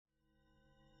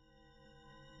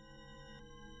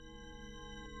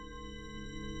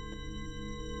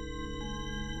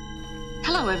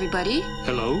Hello, everybody.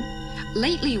 Hello.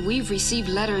 Lately, we've received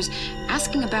letters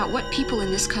asking about what people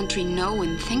in this country know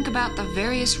and think about the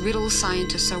various riddles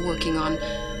scientists are working on.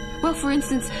 Well, for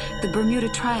instance, the Bermuda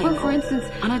Triangle,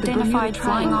 unidentified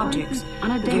flying objects,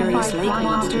 various lake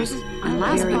monsters, and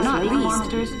last but not least,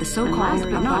 the so-called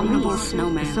abominable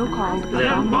snowman.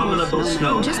 The abominable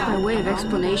snowman. Just by way of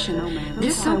explanation,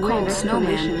 this so-called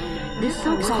snowman is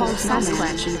called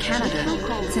Sasquatch in Canada,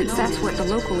 since that's what the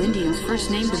local Indians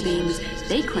first named the beings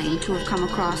they claim to have come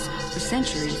across for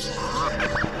centuries.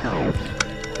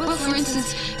 Well, for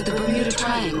instance, the Bermuda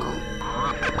Triangle.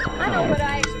 I know what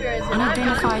I experienced.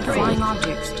 Unidentified flying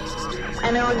objects.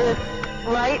 And there was this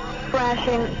light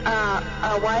flashing,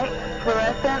 a white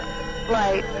fluorescent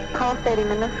light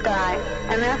pulsating in the sky.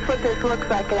 And that's what this looks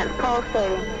like, and it's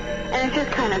pulsating. And it's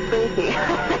just kind of freaky,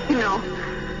 you know.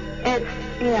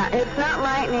 It's not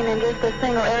lightning in just a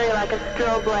single area like a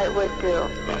strobe light would do.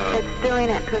 It's doing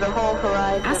it to the whole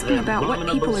horizon. Asking about what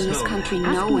people in this country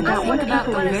know and think about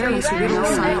the various riddle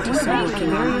scientists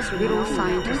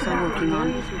are working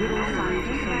on.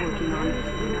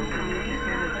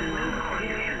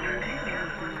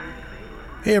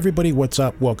 Hey everybody, what's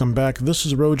up? Welcome back. This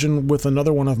is Rojan with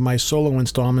another one of my solo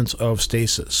installments of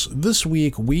Stasis. This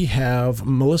week we have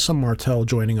Melissa Martell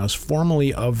joining us,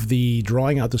 formerly of the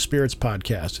Drawing Out the Spirits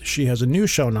podcast. She has a new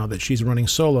show now that she's running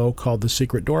solo called the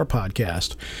Secret Door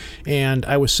podcast. And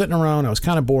I was sitting around, I was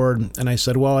kind of bored, and I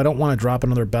said, well, I don't want to drop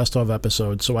another best of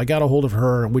episode. So I got a hold of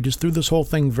her, and we just threw this whole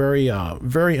thing very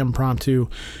impromptu,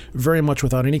 very much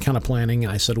without any kind of planning.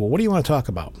 And I said, well, what do you want to talk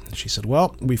about? And she said,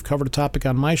 well, we've covered a topic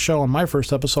on my show on my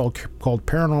first episode called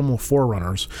Paranormal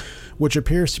Forerunners, which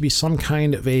appears to be some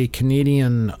kind of a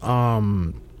Canadian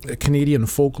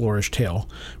folklorish tale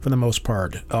for the most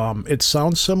part. It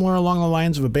sounds similar along the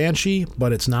lines of a banshee,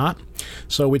 but it's not.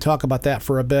 So we talk about that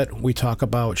for a bit. We talk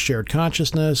about shared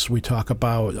consciousness. We talk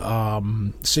about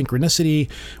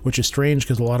synchronicity, which is strange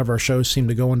because a lot of our shows seem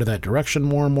to go into that direction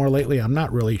more and more lately. I'm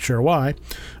not really sure why.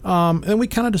 And we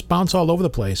kind of just bounce all over the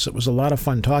place. It was a lot of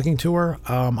fun talking to her.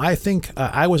 I think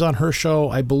I was on her show.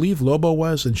 I believe Lobo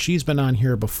was, and she's been on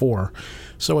here before.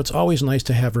 So it's always nice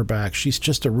to have her back. She's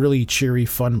just a really cheery,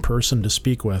 fun person to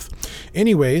speak with.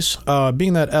 Anyways,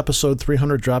 being that episode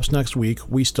 300 drops next week,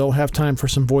 we still have time for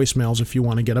some voicemails if you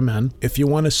want to get them in. If you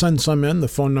want to send some in, the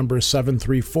phone number is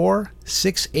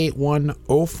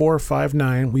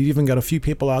 734-681-0459. We've even got a few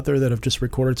people out there that have just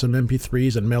recorded some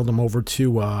MP3s and mailed them over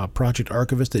to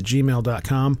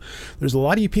projectarchivist@gmail.com. There's a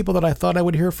lot of you people that I thought I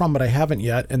would hear from, but I haven't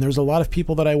yet. And there's a lot of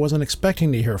people that I wasn't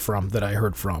expecting to hear from that I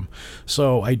heard from.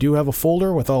 So I do have a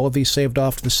folder with all of these saved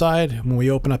off to the side. When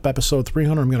we open up episode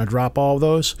 300, I'm going to drop all of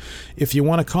those. If you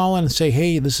want to call in and say,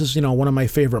 hey, this is, one of my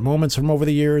favorite moments from over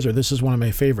the years, or this is one of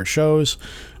my favorite shows,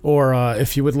 or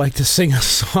if you would like to sing a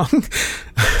song,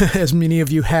 as many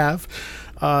of you have,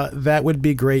 that would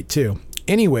be great too.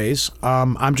 Anyways,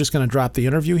 I'm just going to drop the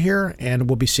interview here, and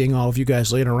we'll be seeing all of you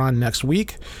guys later on next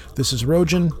week. This is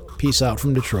Rojan. Peace out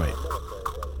from Detroit.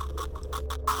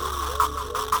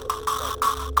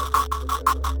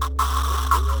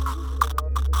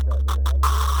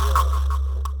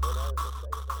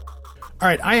 All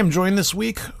right, I am joined this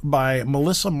week by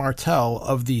Melissa Martell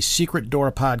of the Secret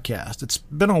Door podcast. It's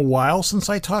been a while since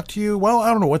I talked to you. Well,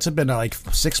 I don't know. What's it been, like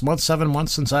 6 months, 7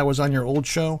 months since I was on your old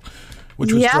show,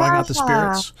 which was Drawing Out the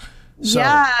Spirits? So,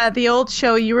 yeah, the old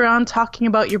show you were on talking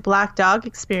about your black dog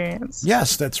experience.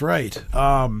 Yes, that's right.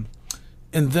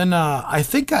 And then I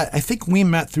think we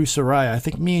met through Soraya. I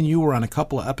think me and you were on a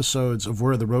couple of episodes of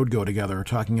Where the Road Go Together,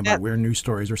 talking about weird news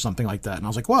stories or something like that. And I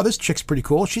was like, wow, this chick's pretty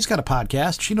cool. She's got a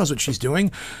podcast. She knows what she's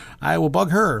doing. I will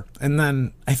bug her. And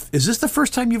then, is this the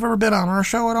first time you've ever been on our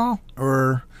show at all?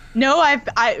 Or... No, I've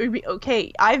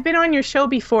been on your show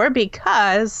before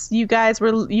because you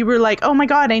were like, oh my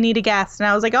God, I need a guest. And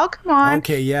I was like, oh, come on.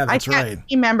 Okay, yeah, that's right.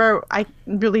 I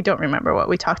really don't remember what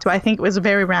we talked about. I think it was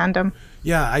very random.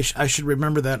 Yeah, I should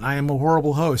remember that. I am a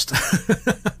horrible host.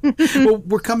 Well,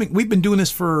 we've been doing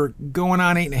this for going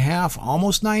on 8.5,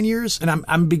 almost 9 years. And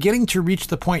I'm beginning to reach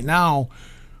the point now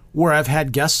where I've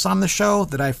had guests on the show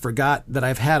that I forgot that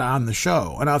I've had on the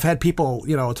show. And I've had people,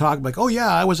 talk like, oh yeah,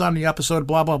 I was on the episode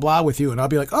blah, blah, blah with you. And I'll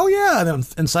be like, oh yeah. And then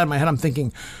inside my head, I'm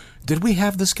thinking, did we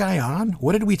have this guy on?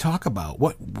 What did we talk about?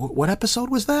 What episode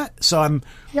was that? So I'm...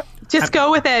 Yep.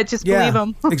 Go with it. Just believe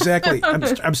him. Exactly.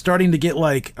 I'm starting to get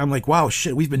I'm like, wow,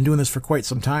 shit, we've been doing this for quite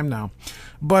some time now.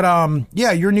 But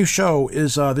yeah, your new show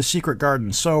is The Secret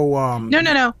Garden. So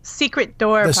No. Secret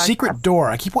Door. The podcast. Secret Door.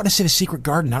 I keep wanting to say The Secret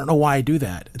Garden. I don't know why I do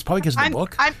that. It's probably because of the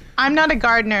book. I'm not a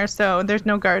gardener, so there's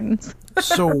no gardens.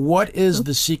 So what is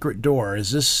The Secret Door?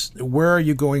 Where are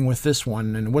you going with this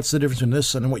one, and what's the difference between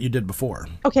this and what you did before?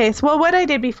 Okay, so what I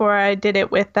did before, I did it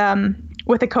with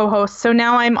a co-host. So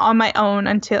now I'm on my own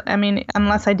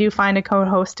unless I do find a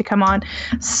co-host to come on.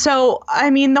 So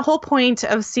the whole point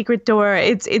of Secret Door,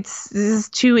 it's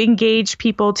to engage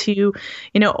people to,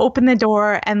 open the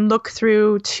door and look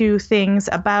through to things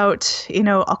about,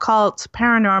 occult,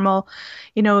 paranormal,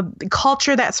 the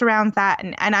culture that surrounds that.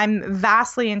 And I'm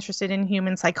vastly interested in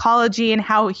human psychology and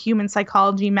how human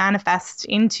psychology manifests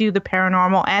into the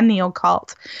paranormal and the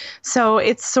occult. So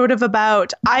it's sort of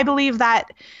about, I believe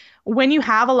that when you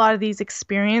have a lot of these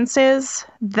experiences,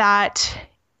 that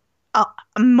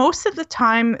most of the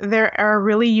time there are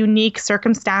really unique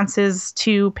circumstances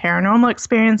to paranormal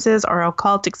experiences or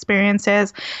occult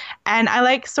experiences. And I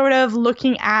like sort of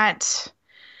looking at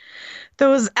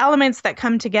those elements that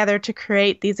come together to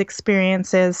create these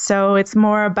experiences. So it's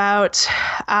more about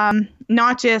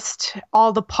not just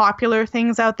all the popular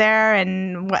things out there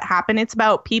and what happened. It's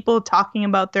about people talking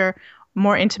about their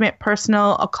more intimate,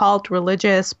 personal, occult,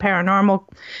 religious, paranormal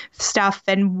stuff,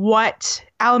 and what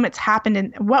elements happened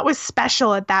and what was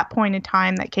special at that point in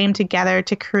time that came together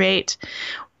to create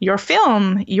your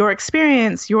film, your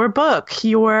experience, your book,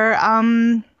 your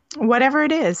whatever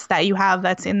it is that you have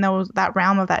that's in that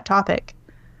realm of that topic.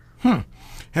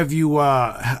 Have you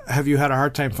had a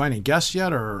hard time finding guests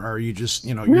yet, or are you just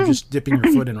you're just dipping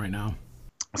your foot in right now?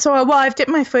 So, I've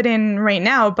dipped my foot in right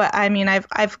now, but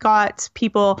I've got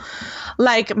people,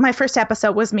 like my first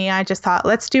episode was me. I just thought,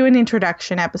 let's do an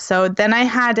introduction episode. Then I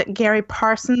had Gary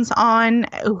Parsons on,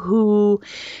 who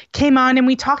came on and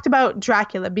we talked about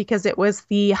Dracula because it was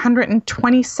the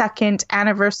 122nd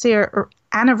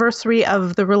anniversary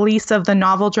of the release of the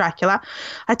novel Dracula.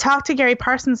 I talked to Gary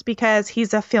Parsons because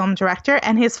he's a film director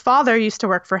and his father used to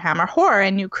work for Hammer Horror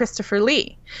and knew Christopher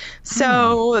Lee.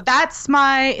 So that's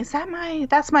my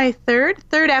third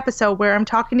episode where I'm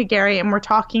talking to Gary and we're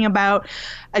talking about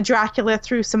a Dracula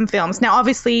through some films. Now,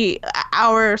 obviously,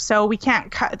 so we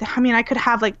can't cut. I could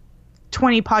have like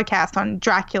 20 podcasts on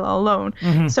Dracula alone.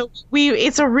 So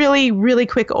it's a really, really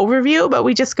quick overview, but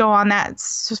we just go on that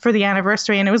for the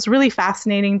anniversary. And it was really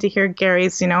fascinating to hear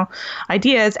Gary's,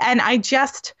 ideas. And I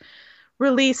just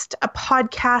released a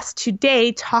podcast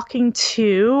today talking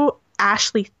to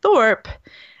Ashley Thorpe.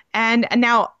 And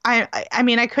now,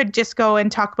 I could just go and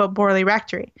talk about Borley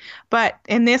Rectory. But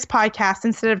in this podcast,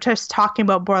 instead of just talking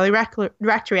about Borley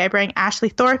Rectory, I bring Ashley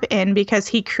Thorpe in because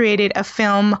he created a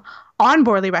film on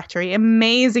Borley Rectory.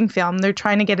 Amazing film. They're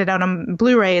trying to get it out on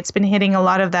Blu-ray. It's been hitting a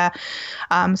lot of the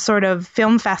sort of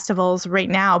film festivals right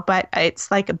now, but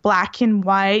it's like black and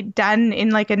white, done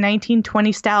in like a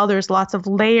 1920 style. There's lots of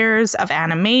layers of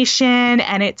animation,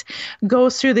 and it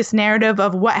goes through this narrative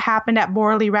of what happened at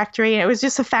Borley Rectory. It was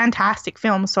just a fantastic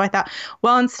film. So I thought,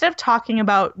 well, instead of talking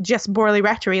about just Borley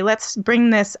Rectory, let's bring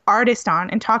this artist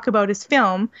on and talk about his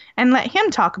film and let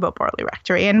him talk about Borley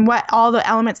Rectory and what all the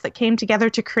elements that came together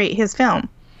to create his film.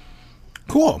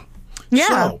 Cool. Yeah.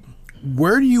 So,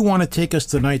 where do you want to take us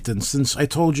tonight then? Since I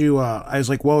told you, I was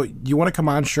like, well, you want to come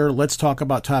on? Sure. Let's talk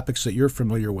about topics that you're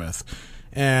familiar with.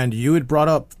 And you had brought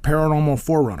up paranormal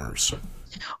forerunners.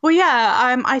 Well,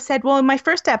 yeah. I said, well, in my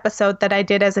first episode that I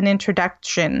did as an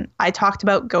introduction, I talked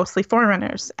about ghostly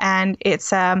forerunners. And it's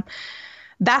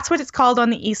that's what it's called on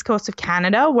the east coast of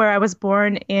Canada, where I was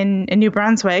born in New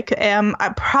Brunswick.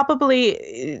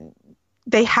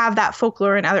 They have that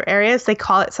folklore in other areas. They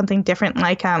call it something different,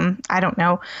 like I don't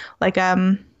know, like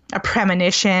a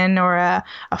premonition or a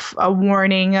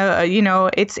warning.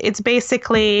 It's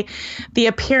basically the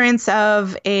appearance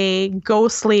of a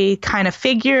ghostly kind of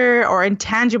figure or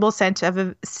intangible set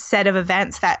of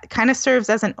events that kind of serves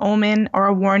as an omen or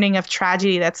a warning of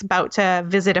tragedy that's about to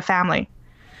visit a family.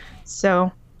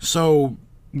 So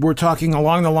we're talking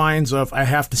along the lines of, I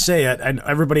have to say it, and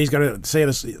everybody's going to say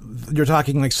this, you're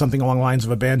talking like something along the lines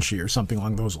of a banshee or something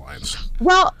along those lines.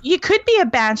 Well, you could be a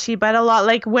banshee, but a lot,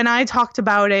 like when I talked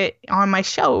about it on my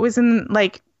show, it was in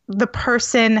like the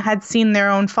person had seen their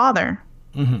own father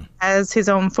as his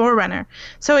own forerunner.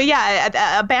 So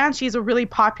yeah, a banshee is a really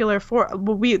popular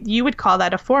you would call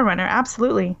that a forerunner,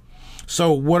 absolutely.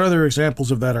 So what other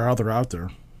examples of that are out there?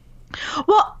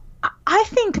 Well, I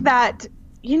think that,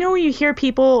 you hear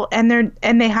people and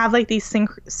they have like these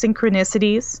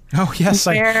synchronicities. Oh yes,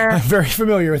 I'm very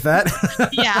familiar with that.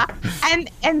 Yeah,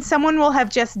 and someone will have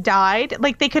just died.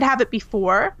 Like they could have it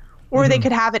before, or they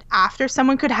could have it after.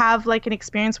 Someone could have like an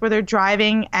experience where they're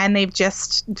driving and they've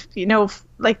just,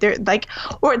 like they're like,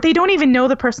 or they don't even know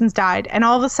the person's died, and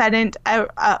all of a sudden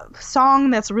a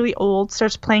song that's really old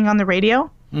starts playing on the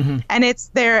radio. And it's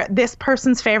this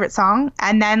person's favorite song,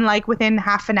 and then like within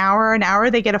half an hour,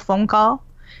 they get a phone call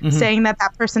saying that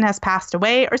person has passed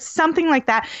away or something like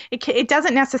that. It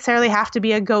doesn't necessarily have to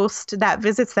be a ghost that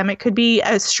visits them. It could be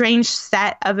a strange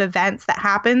set of events that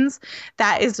happens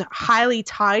that is highly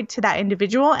tied to that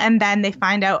individual, and then they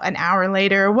find out an hour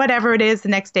later or whatever it is the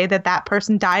next day that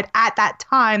person died at that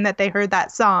time that they heard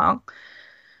that song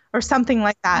or something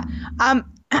like that.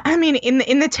 I mean,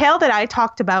 in the tale that I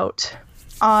talked about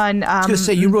on... I was going to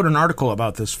say, you wrote an article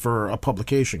about this for a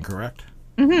publication, correct?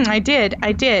 I did.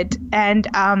 And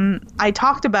I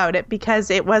talked about it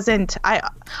because it wasn't, I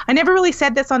never really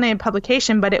said this on a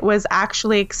publication, but it was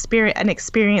actually an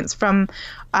experience from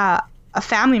a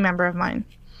family member of mine.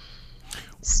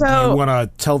 So, do you want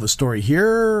to tell the story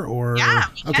here, or? Yeah,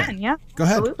 we can. Yeah, go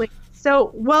ahead. Absolutely.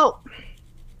 So, well,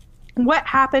 what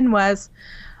happened was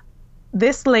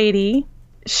this lady,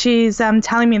 she's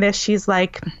telling me this, she's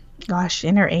like, gosh,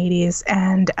 in her 80s,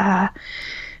 and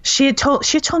she had told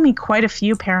me quite a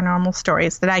few paranormal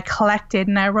stories that I collected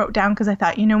and I wrote down because I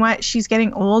thought, you know what, she's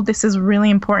getting old. This is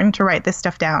really important to write this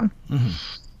stuff down.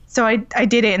 So I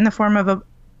did it in the form of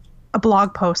a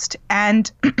blog post.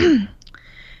 And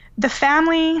the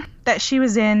family that she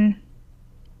was in,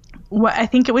 I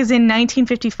think it was in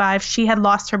 1955, she had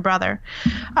lost her brother.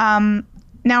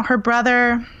 Now her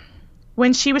brother...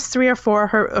 When she was 3 or 4,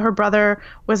 her brother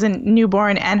was a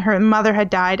newborn and her mother had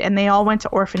died, and they all went to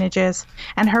orphanages.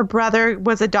 And her brother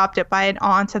was adopted by an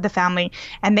aunt of the family,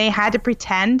 and they had to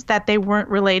pretend that they weren't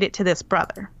related to this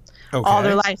brother. Okay. All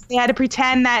their lives. They had to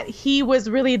pretend that he was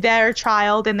really their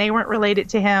child and they weren't related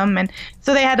to him, and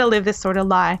so they had to live this sort of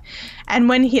lie. And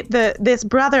when this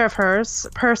brother of hers,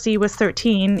 Percy, was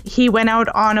 13, he went out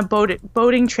on a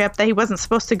boating trip that he wasn't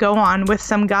supposed to go on with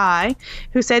some guy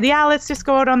who said, yeah, let's just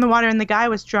go out on the water, and the guy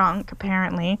was drunk,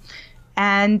 apparently.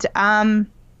 And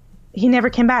he never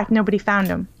came back. Nobody found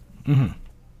him.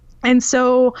 And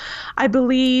so I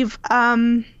believe...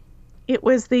 it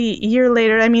was the year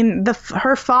later. I mean,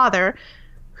 her father,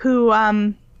 who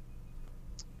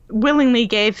willingly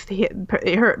gave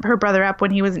her brother up when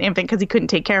he was an infant because he couldn't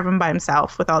take care of him by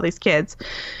himself with all these kids,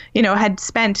 had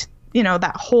spent,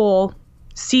 that whole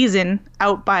season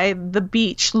out by the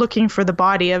beach looking for the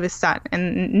body of his son.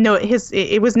 And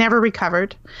it was never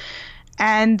recovered.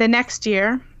 And the next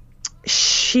year,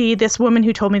 this woman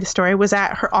who told me the story was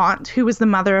at her aunt, who was the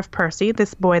mother of Percy,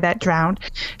 this boy that drowned.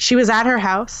 She was at her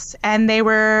house, and they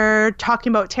were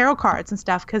talking about tarot cards and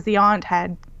stuff because the aunt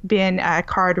had been a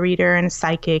card reader and a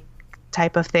psychic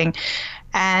type of thing.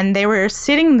 And they were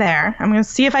sitting there. I'm going to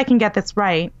see if I can get this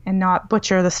right and not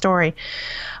butcher the story.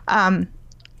 And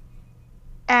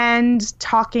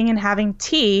talking and having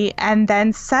tea, and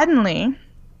then suddenly...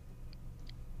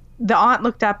 the aunt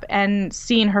looked up and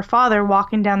seen her father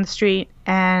walking down the street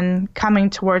and coming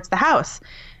towards the house.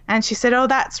 And she said, oh,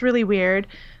 that's really weird.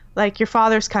 Like, your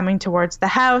father's coming towards the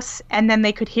house. And then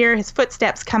they could hear his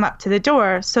footsteps come up to the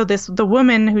door. So the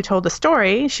woman who told the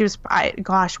story, she was,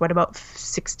 about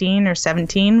 16 or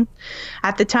 17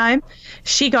 at the time.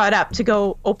 She got up to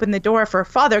go open the door for her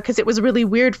father because it was really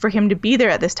weird for him to be there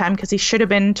at this time because he should have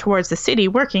been towards the city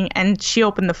working. And she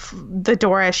opened the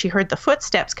door as she heard the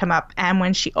footsteps come up. And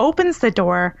when she opens the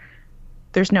door,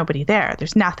 there's nobody there.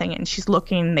 There's nothing. And she's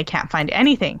looking. They can't find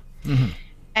anything.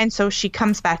 And so she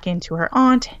comes back into her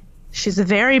aunt. She's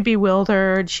very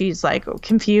bewildered. She's like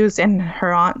confused. And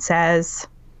her aunt says,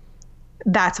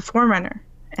 that's a forerunner.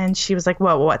 And she was like,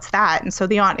 well, what's that? And so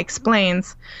the aunt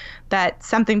explains that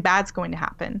something bad's going to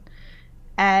happen.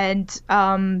 And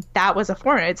that was a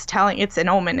forerunner. It's an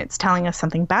omen. It's telling us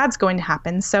something bad's going to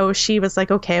happen. So she was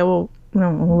like, okay, well,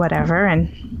 whatever.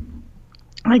 And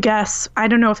I guess, I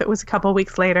don't know if it was a couple of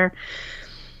weeks later,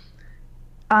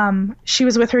 she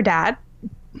was with her dad.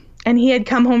 And he had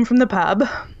come home from the pub.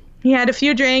 He had a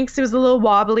few drinks. It was a little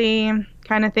wobbly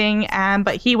kind of thing.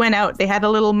 But he went out. They had a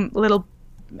little,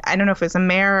 I don't know if it was a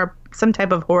mare or some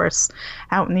type of horse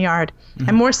out in the yard.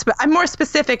 I'm more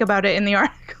specific about it in the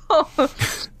article.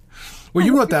 Well,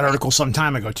 you wrote that article some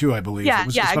time ago too, I believe. It's been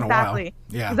exactly. A while.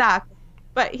 Yeah, exactly.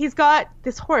 But he's got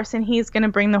this horse, and he's going to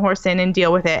bring the horse in and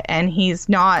deal with it. And he's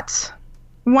not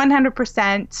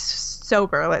 100%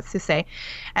 sober, let's just say.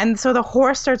 And so the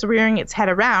horse starts rearing its head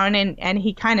around, and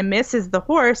he kind of misses the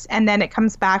horse, and then it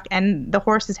comes back, and the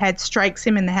horse's head strikes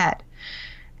him in the head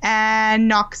and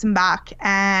knocks him back.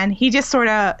 And he just sort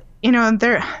of, this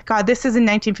is in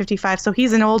 1955, so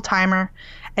he's an old timer,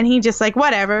 and he just like,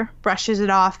 whatever, brushes it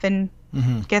off and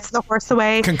gets the horse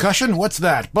away. Concussion? What's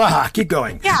that? Bah, keep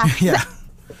going. Yeah. Yeah.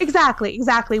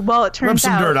 Exactly. Well, it turns Rub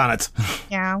some out dirt on it.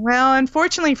 Yeah. Well,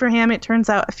 unfortunately for him, it turns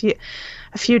out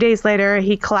a few days later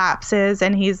he collapses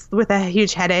and he's with a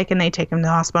huge headache, and they take him to the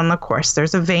hospital. And of course,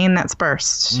 there's a vein that's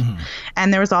burst,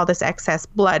 and there was all this excess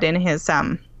blood in his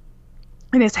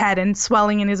head and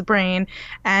swelling in his brain.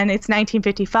 And it's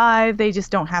 1955. They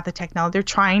just don't have the technology. They're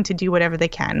trying to do whatever they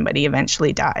can, but he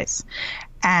eventually dies.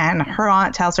 And her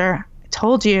aunt tells her, "I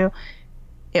told you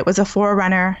it was a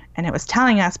forerunner," and it was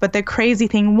telling us. But the crazy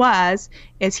thing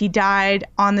is he died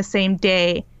on the same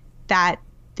day that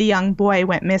the young boy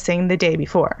went missing the day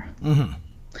before.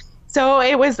 So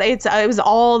it was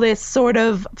all this sort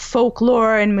of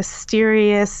folklore and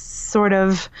mysterious sort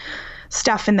of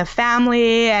stuff in the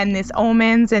family, and this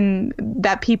omens and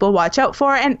that people watch out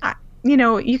for. And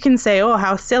you can say, "Oh,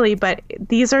 how silly," but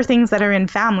these are things that are in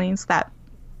families that,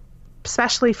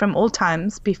 especially from old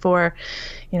times before,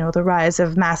 the rise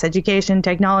of mass education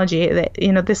technology, that,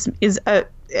 this is a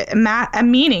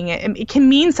meaning. It can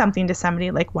mean something to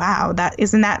somebody, like, wow,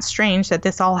 isn't that strange that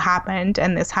this all happened,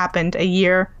 and this happened a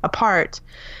year apart.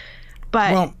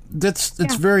 But well,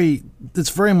 it's very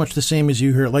much the same as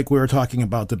you hear, like we were talking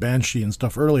about the banshee and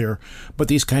stuff earlier. But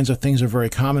these kinds of things are very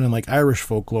common in like Irish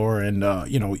folklore and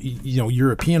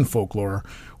European folklore,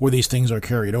 where these things are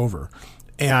carried over.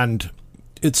 And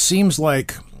it seems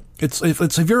like if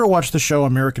you ever watched the show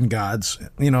American Gods,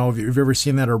 have you ever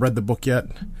seen that or read the book yet?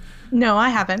 No, I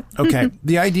haven't. Okay.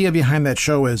 The idea behind that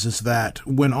show is that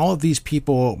when all of these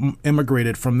people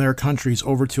immigrated from their countries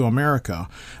over to America,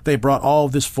 they brought all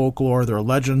of this folklore, their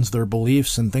legends, their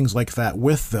beliefs, and things like that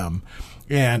with them.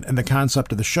 And the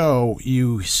concept of the show,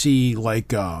 you see all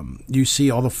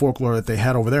the folklore that they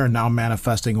had over there now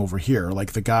manifesting over here,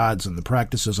 like the gods and the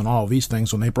practices and all of these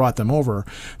things. When they brought them over,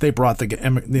 they brought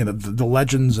the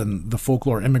legends and the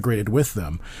folklore immigrated with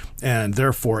them, and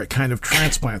therefore it kind of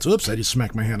transplants. Oops! I just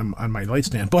smacked my hand on my light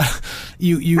stand. But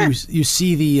you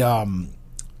see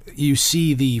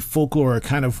the folklore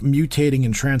kind of mutating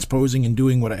and transposing and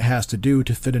doing what it has to do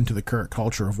to fit into the current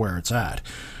culture of where it's at.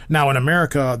 Now, in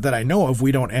America, that I know of,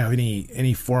 we don't have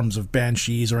any forms of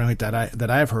banshees or anything like that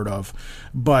I've heard of.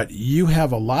 But you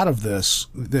have a lot of this,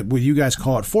 you guys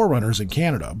call it forerunners in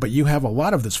Canada, but you have a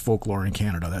lot of this folklore in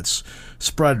Canada that's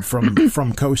spread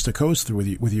from coast to coast through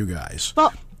with you guys.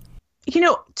 Well,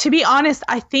 to be honest,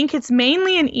 I think it's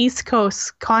mainly an East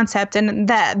Coast concept, and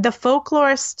the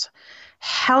folklorist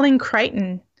Helen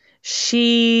Crichton,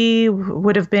 she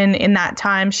would have been in that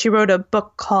time. She wrote a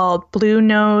book called Blue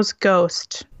Nose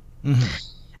Ghost.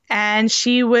 And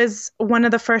she was one of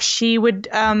the first. She would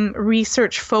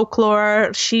research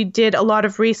folklore. She did a lot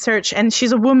of research, and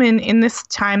she's a woman in this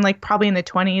time, like probably in the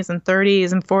 20s and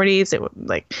 30s and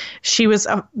 40s. She was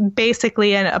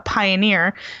basically a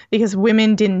pioneer, because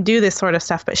women didn't do this sort of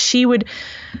stuff. But she would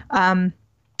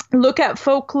look at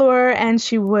folklore, and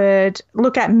she would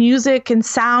look at music and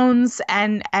sounds,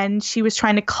 and she was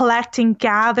trying to collect and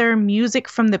gather music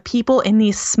from the people in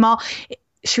these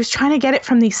she was trying to get it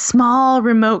from these small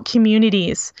remote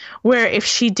communities where if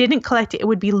she didn't collect it, it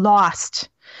would be lost.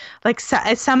 Like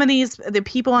some of the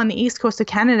people on the East Coast of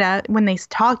Canada, when they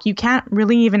talk, you can't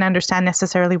really even understand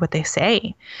necessarily what they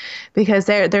say, because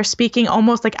they're speaking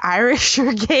almost like Irish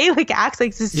or Gaelic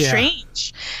accents. It's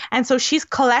strange. And so she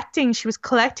was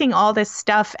collecting all this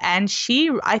stuff, and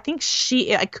I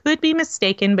could be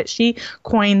mistaken, but she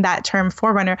coined that term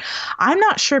forerunner. I'm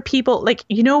not sure people,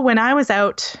 when I was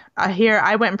out here,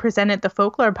 I went and presented the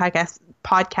folklore podcast,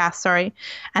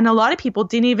 and a lot of people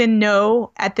didn't even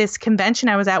know at this convention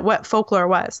I was at what folklore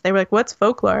was. They were like, "What's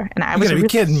folklore?" And I was really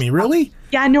kidding me, really?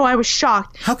 Yeah, no, I was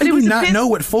shocked. How could you not know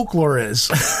what folklore is?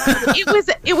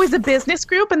 It was a business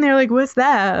group, and they're like, "What's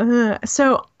that?"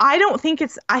 So I think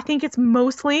it's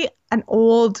mostly an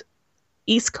old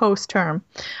East Coast term,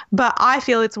 but I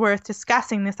feel it's worth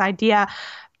discussing this idea.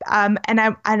 And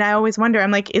I always wonder, I'm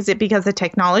like, is it because of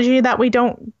technology that we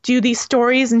don't do these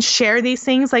stories and share these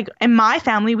things? Like in my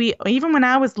family, even when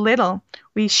I was little,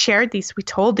 we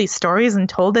told these stories and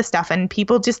told this stuff, and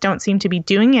people just don't seem to be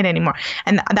doing it anymore.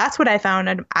 And that's what I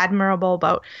found admirable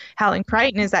about Helen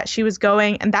Crichton, is that she was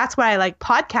going, and that's why I like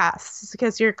podcasts,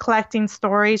 because you're collecting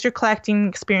stories, you're collecting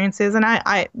experiences. And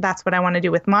I that's what I want to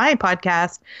do with my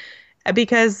podcast,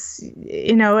 because,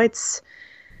 it's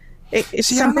I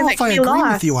don't know if I agree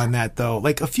with you on that, though.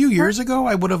 Like a few years ago,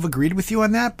 I would have agreed with you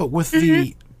on that, but with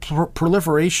the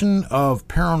proliferation of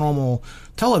paranormal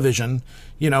television,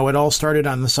 You know, it all started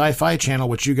on the Sci-Fi Channel,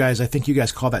 which I think you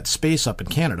guys call that space up in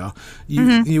Canada.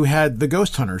 You had the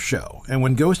Ghost Hunters show. And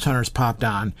when Ghost Hunters popped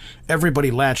on, everybody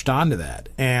latched onto that.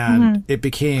 And it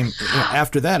became,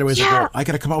 after that, it was like, well, I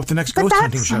got to come out with the next ghost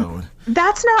hunting show.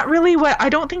 That's not really I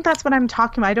don't think that's what I'm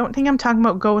talking about. I don't think I'm talking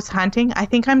about ghost hunting. I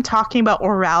think I'm talking about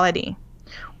orality,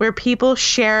 where people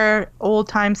share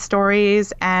old-time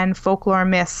stories and folklore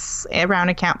myths around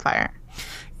a campfire.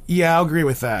 Yeah, I'll agree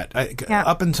with that.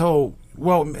 Up until...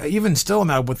 Well, even still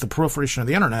now with the proliferation of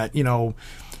the internet, you know,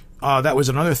 that was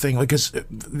another thing. Like, because the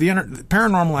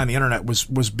paranormal on the internet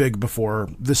was big before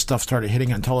this stuff started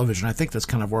hitting on television. I think that's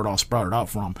kind of where it all sprouted out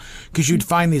from. Because you'd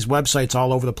find these websites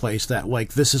all over the place that,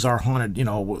 like, this is our haunted, you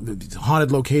know,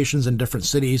 haunted locations in different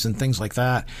cities and things like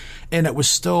that. And it was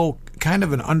still kind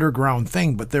of an underground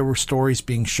thing, but there were stories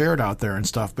being shared out there and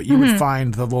stuff. But you would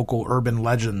find the local urban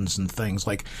legends and things.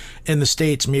 Like in the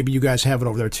States, maybe you guys have it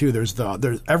over there too. There's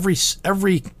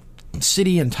every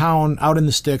city and town out in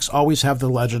the sticks always have the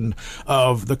legend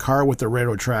of the car with the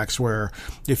railroad tracks, where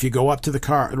if you go up to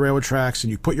the railroad tracks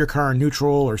and you put your car in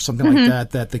neutral or something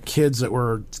like that the kids that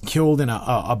were killed in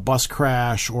a bus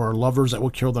crash or lovers that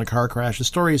were killed in a car crash, the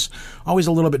story's always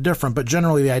a little bit different, but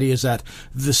generally the idea is that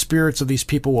the spirits of these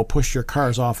people will push your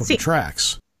cars off of the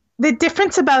tracks. The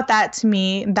difference about that to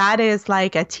me, that is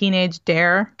like a teenage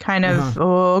dare kind of,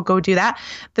 go do that.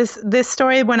 This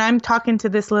story, when I'm talking to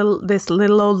this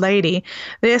little old lady,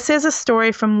 this is a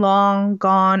story from long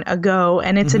gone ago,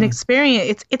 and it's an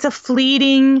experience. It's a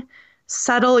fleeting,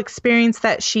 subtle experience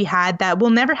that she had that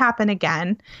will never happen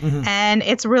again. And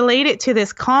it's related to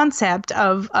this concept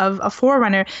of a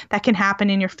forerunner that can happen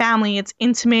in your family. It's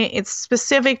intimate. It's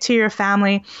specific to your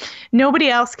family. Nobody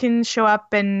else can show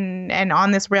up and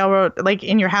on this railroad, like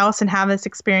in your house, and have this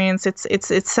experience.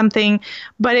 It's something,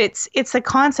 but it's a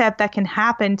concept that can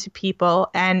happen to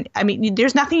people. And I mean,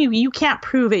 there's nothing, you can't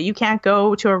prove it. You can't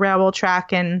go to a railroad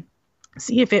track and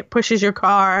see if it pushes your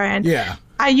car. And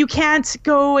you can't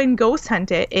go and ghost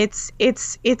hunt it. It's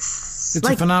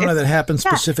like, a phenomenon that happens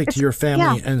specific to your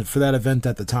family and for that event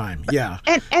at the time. Yeah.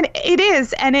 And it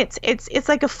is, and it's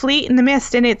like a fleet in the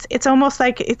mist, and it's almost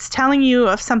like it's telling you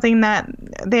of something that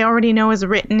they already know is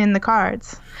written in the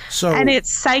cards. So, and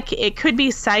it could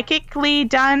be psychically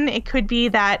done. It could be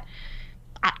that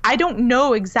I don't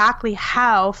know exactly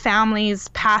how families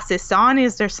pass this on.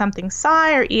 Is there something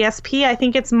psi or ESP? I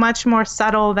think it's much more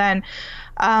subtle than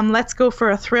let's go for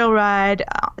a thrill ride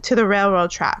to the railroad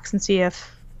tracks and see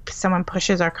if someone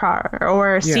pushes our car,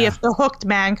 or see if the hooked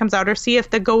man comes out, or see if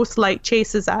the ghost light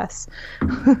chases us.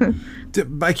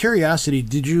 By curiosity,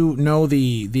 did you know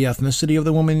the ethnicity of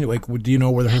the woman? Like, do you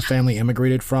know where her family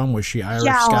immigrated from? Was she Irish,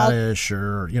 Scottish,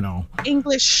 or, you know?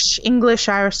 English,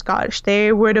 Irish, Scottish.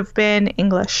 They would have been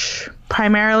English,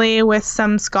 primarily with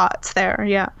some Scots there.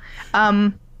 Yeah.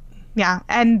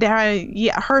 And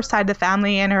her side of the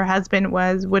family and her husband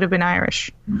would have been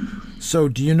Irish. So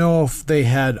do you know if they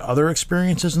had other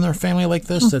experiences in their family like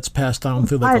this that's passed down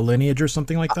through like a lineage or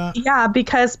something like that? Yeah,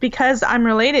 because I'm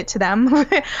related to them.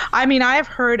 I mean, I've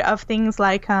heard of things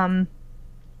like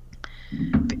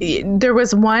there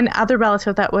was one other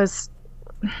relative that was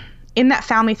in that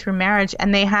family through marriage,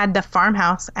 and they had the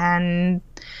farmhouse, and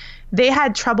they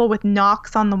had trouble with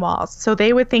knocks on the walls. So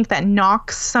they would think that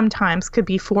knocks sometimes could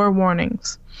be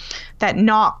forewarnings, that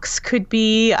knocks could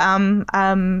be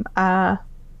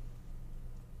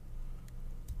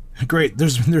Great.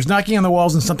 There's knocking on the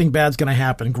walls and something bad's going to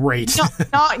happen. Great.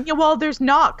 Well, there's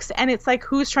knocks, and it's like,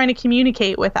 who's trying to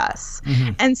communicate with us?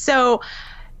 And so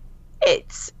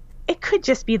it could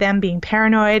just be them being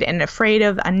paranoid and afraid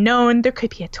of unknown. There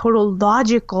could be a total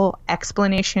logical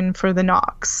explanation for the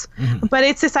knocks. But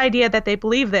it's this idea that they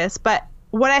believe this. But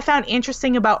what I found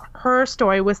interesting about her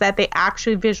story was that they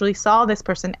actually visually saw this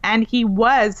person, and he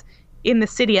was in the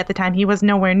city at the time. He was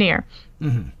nowhere near.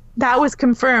 That was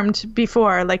confirmed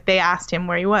before, like, they asked him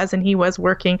where he was, and he was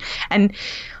working. And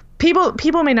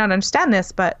people may not understand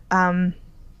this, but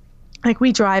like,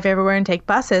 we drive everywhere and take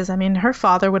buses. I mean, her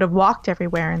father would have walked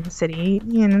everywhere in the city.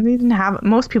 You know,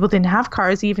 most people didn't have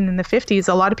cars even in the 50s.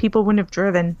 A lot of people wouldn't have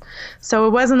driven. So it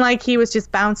wasn't like he was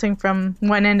just bouncing from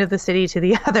one end of the city to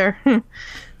the other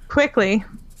quickly.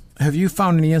 Have you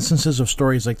found any instances of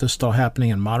stories like this still happening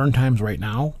in modern times right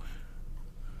now?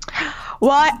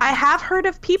 Well, I have heard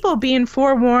of people being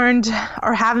forewarned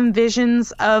or having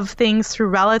visions of things through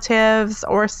relatives,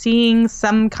 or seeing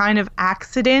some kind of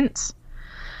accident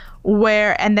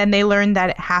and then they learned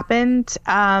that it happened.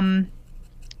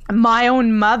 My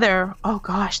own mother,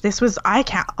 this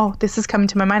is coming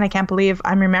to my mind. I can't believe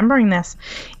I'm remembering this.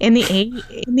 In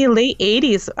the late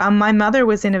 80s, my mother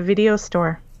was in a video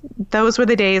store. Those were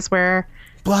the days where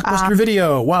Blockbuster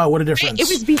Video. Wow, what a difference. It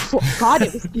was before, God,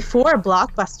 it was before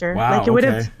Blockbuster. Wow, like, it would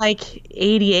have, like,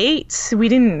 88. We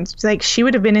didn't, like, she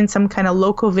would have been in some kind of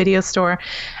local video store.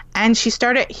 And she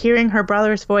started hearing her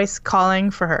brother's voice calling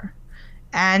for her.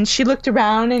 And she looked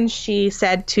around and she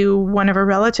said to one of her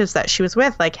relatives that she was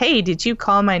with, like, hey, did you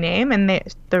call my name? And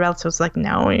the relative was like,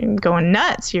 no, you're going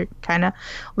nuts. You're kind of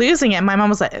losing it. And my mom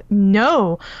was like,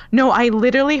 no, I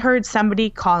literally heard somebody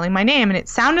calling my name. And it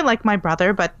sounded like my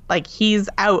brother, but, like, he's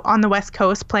out on the West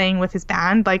Coast playing with his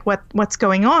band. Like, what's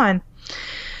going on?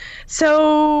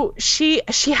 So she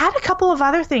had a couple of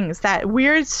other things, that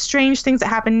weird, strange things that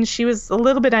happened. She was a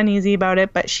little bit uneasy about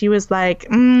it, but she was like,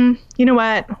 you know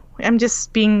what? I'm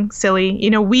just being silly.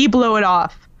 You know, we blow it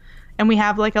off and we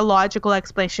have, like, a logical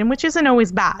explanation, which isn't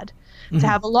always bad. Mm-hmm. To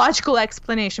have a logical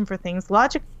explanation for things.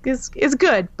 Logic is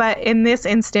good. But in this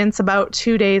instance, about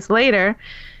 2 days later,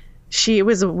 it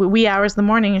was wee hours in the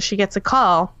morning and she gets a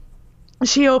call.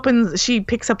 She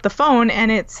picks up the phone and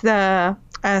it's a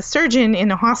surgeon in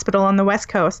a hospital on the West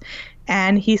Coast.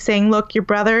 And he's saying, look, your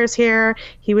brother is here.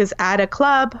 He was at a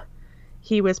club.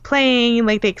 He was playing,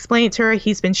 like, they explained to her,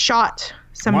 he's been shot.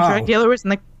 Some drug dealer was in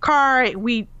the car.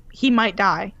 He might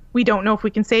die. We don't know if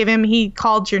we can save him. He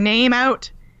called your name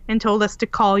out and told us to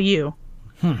call you.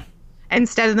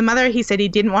 Instead of the mother, he said he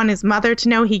didn't want his mother to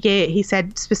know. He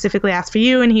said specifically asked for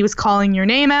you, and he was calling your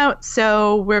name out.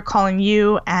 So we're calling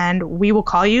you, and we will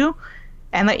call you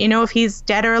and let you know if he's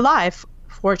dead or alive.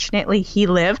 Fortunately, he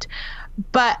lived.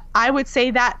 But I would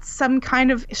say that's some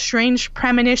kind of strange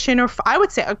premonition, or I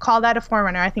would say I'd call that a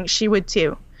forerunner. I think she would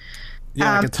too.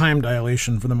 Yeah, like a time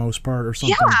dilation for the most part or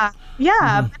something.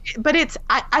 Yeah. Mm-hmm. But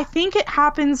I think it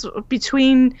happens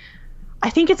between, I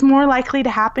think it's more likely to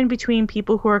happen between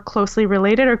people who are closely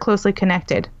related or closely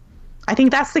connected. I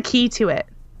think that's the key to it.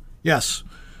 Yes.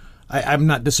 I'm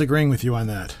not disagreeing with you on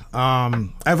that.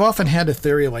 I've often had a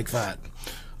theory like that.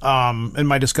 In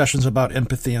my discussions about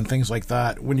empathy and things like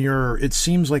that, it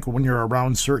seems like when you're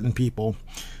around certain people,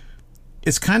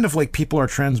 it's kind of like people are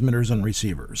transmitters and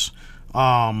receivers.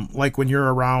 Like when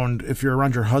if you're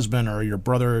around your husband or your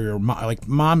brother or your mom, like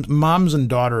moms and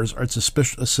daughters,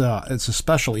 it's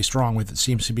especially strong with, it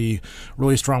seems to be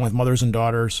really strong with mothers and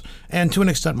daughters, and to an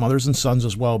extent mothers and sons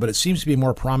as well, but it seems to be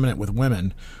more prominent with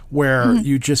women, where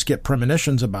you just get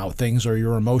premonitions about things or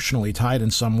you're emotionally tied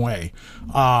in some way.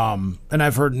 And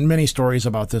I've heard many stories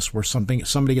about this where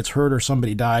somebody gets hurt or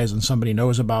somebody dies and somebody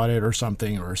knows about it or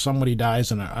something, or somebody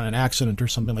dies in an accident or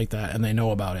something like that and they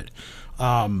know about it.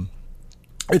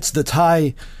 It's the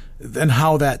tie and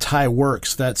how that tie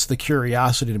works. That's the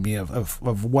curiosity to me of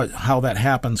how that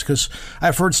happens. Because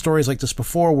I've heard stories like this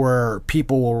before where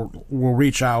people will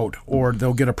reach out, or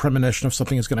they'll get a premonition of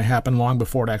something that's going to happen long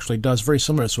before it actually does. Very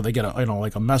similar. So they get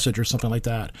like a message or something like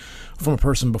that from a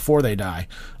person before they die.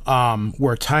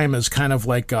 Where time is kind of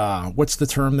like, what's the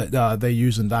term that they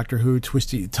use in Doctor Who?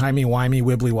 Twisty, timey-wimey,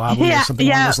 wibbly-wobbly, or something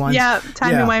along those lines?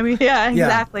 Timey-wimey. Yeah,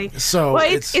 exactly. So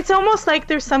it's almost like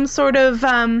there's some sort of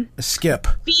a skip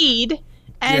feed,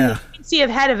 and you can see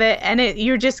ahead of it, and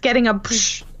you're just getting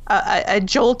a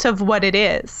jolt of what it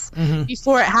is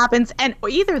before it happens, and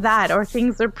either that or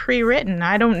things are pre-written.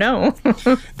 I don't know.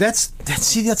 That's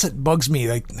what bugs me.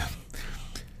 Like,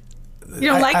 you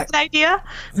don't like that idea?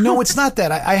 No, it's not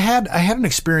that. I had an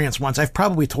experience once. I've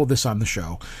probably told this on the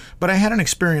show, but I had an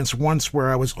experience once where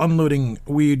I was unloading.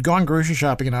 We'd gone grocery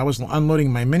shopping, and I was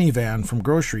unloading my minivan from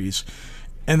groceries.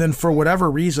 And then for whatever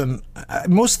reason,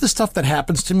 most of the stuff that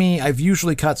happens to me, I've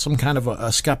usually got some kind of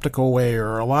a skeptical way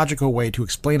or a logical way to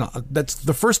explain. That's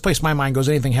the first place my mind goes.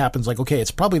 Anything happens, like, okay,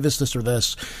 it's probably this, or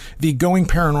this. The going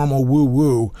paranormal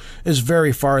woo-woo is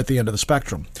very far at the end of the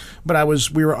spectrum. But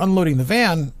we were unloading the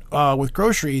van with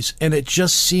groceries, and it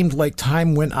just seemed like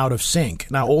time went out of sync.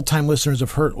 Now, old-time listeners of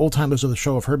the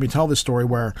show have heard me tell this story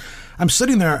where I'm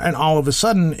sitting there, and all of a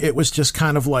sudden, it was just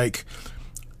kind of like,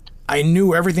 I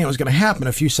knew everything that was going to happen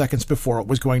a few seconds before it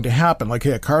was going to happen. Like,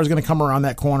 hey, a car's going to come around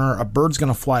that corner, a bird's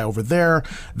going to fly over there,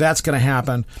 that's going to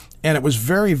happen. And it was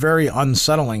very, very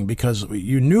unsettling because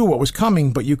you knew what was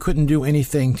coming, but you couldn't do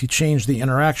anything to change the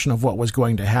interaction of what was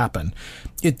going to happen.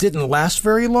 It didn't last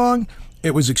very long.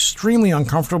 It was extremely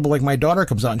uncomfortable. Like, my daughter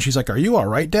comes out and she's like, "Are you all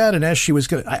right, Dad?" And as she was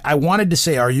going to, I wanted to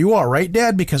say, "Are you all right,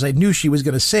 Dad?" Because I knew she was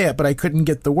going to say it, but I couldn't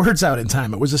get the words out in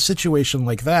time. It was a situation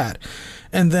like that.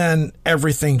 And then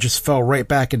everything just fell right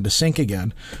back into sync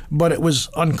again. But it was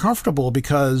uncomfortable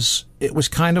because it was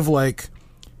kind of like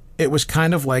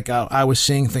I was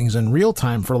seeing things in real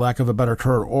time, for lack of a better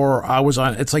term, or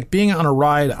it's like being on a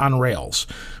ride on rails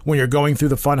when you're going through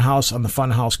the funhouse on the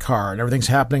funhouse car and everything's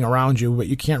happening around you, but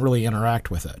you can't really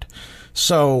interact with it.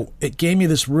 So it gave me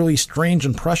this really strange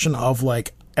impression of,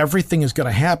 like, everything is going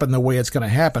to happen the way it's going to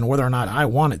happen, whether or not I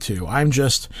want it to.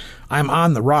 I'm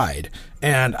on the ride,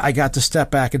 and I got to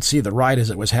step back and see the ride as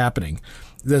it was happening.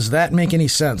 Does that make any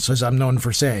sense, as I'm known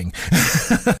for saying?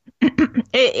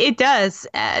 It does.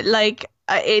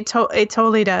 It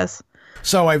totally does.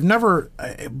 So I've never,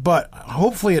 but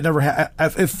hopefully it never,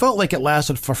 it felt like it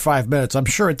lasted for 5 minutes. I'm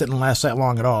sure it didn't last that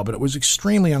long at all, but it was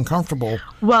extremely uncomfortable.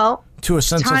 Well, to a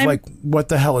sense of like, what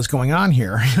the hell is going on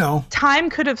here? You know, time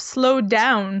could have slowed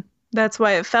down. That's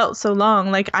why it felt so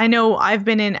long. Like, I know I've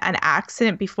been in an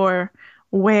accident before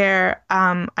where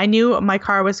I knew my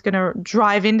car was going to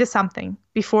drive into something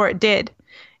before it did.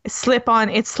 It slipped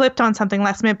on something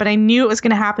last minute, but I knew it was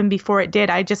going to happen before it did.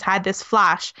 I just had this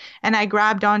flash, and I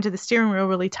grabbed onto the steering wheel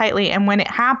really tightly. And when it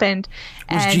happened,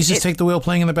 was Jesus Take the Wheel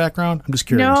playing in the background? I'm just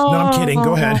curious. No, I'm kidding.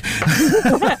 Go ahead.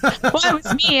 Well, it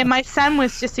was me, and my son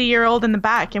was just a year old in the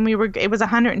back, and it was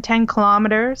 110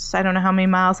 kilometers. I don't know how many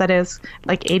miles that is,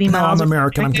 like 80 miles. No, I'm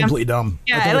American. I'm completely dumb.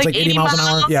 Yeah, I think it's like 80 miles an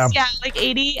hour. Yeah, like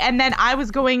 80. And then I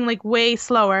was going like way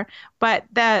slower, but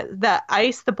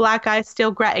the black ice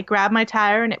still grabbed my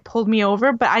tire and it pulled me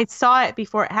over, but I saw it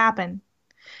before it happened.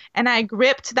 And I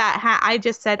gripped that I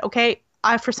just said, okay,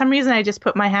 for some reason I just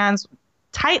put my hands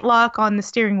tight lock on the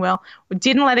steering wheel,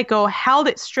 didn't let it go, held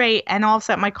it straight, and all of a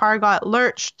sudden my car got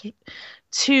lurched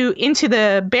into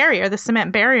the barrier, the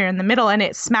cement barrier in the middle, and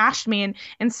it smashed me. And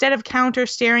instead of counter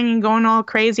steering and going all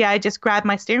crazy, I just grabbed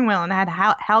my steering wheel and I had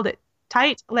held it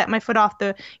tight, let my foot off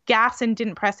the gas and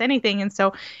didn't press anything. And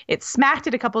so it smacked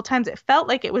it a couple of times. It felt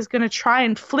like it was going to try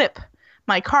and flip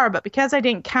my car, but because I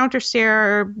didn't counter steer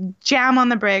or jam on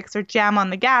the brakes or jam on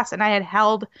the gas, and I had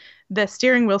held the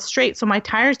steering wheel straight so my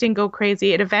tires didn't go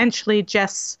crazy, it eventually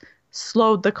just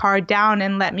slowed the car down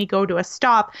and let me go to a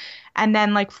stop. And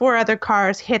then like 4 other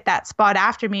cars hit that spot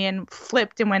after me and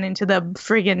flipped and went into the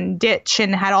friggin' ditch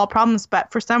and had all problems.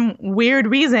 But for some weird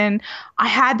reason, I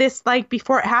had this, like,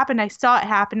 before it happened, I saw it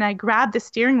happen. I grabbed the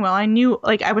steering wheel. I knew,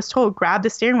 like, I was told, grab the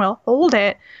steering wheel, hold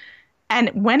it. And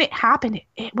when it happened,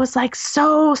 it was like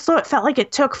so slow. It felt like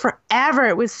it took forever.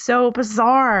 It was so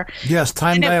bizarre. Yes,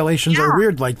 time dilations are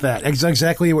weird like that.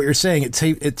 Exactly what you're saying.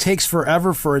 It takes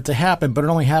forever for it to happen, but it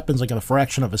only happens like in a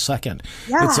fraction of a second.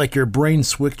 Yeah. It's like your brain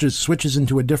switches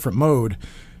into a different mode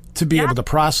to be able to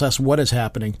process what is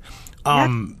happening.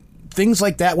 Things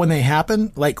like that when they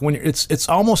happen, like when it's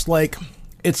almost like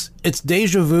it's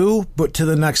deja vu, but to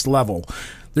the next level.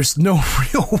 There's no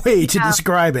real way to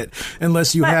describe it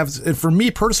unless you have. And for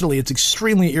me personally, it's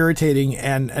extremely irritating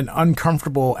and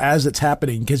uncomfortable as it's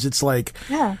happening because it's like,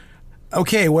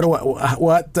 okay,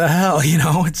 what the hell? You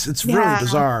know, it's really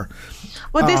bizarre.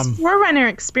 Well, this 4Runner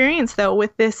experience though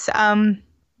with this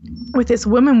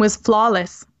woman was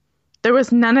flawless. There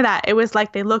was none of that. It was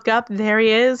like they look up, there he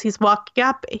is. He's walking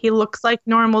up. He looks like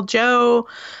normal Joe,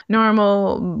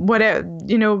 normal whatever.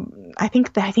 You know, I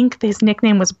think his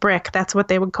nickname was Brick. That's what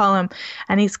they would call him.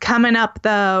 And he's coming up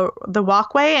the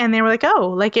walkway, and they were like,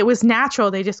 oh, like it was natural.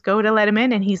 They just go to let him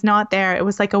in, and he's not there. It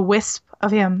was like a wisp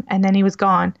of him, and then he was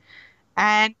gone.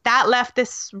 And that left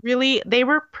this really. They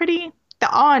were pretty. The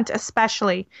aunt,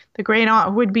 especially the great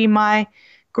aunt, would be my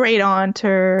great aunt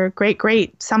or great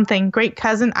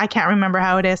cousin. I can't remember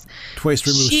how it is. Twice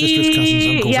removed sisters, cousins,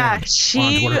 uncles,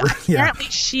 aunt, apparently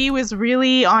she was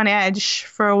really on edge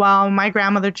for a while. My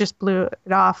grandmother just blew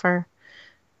it off,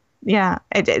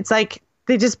 it's like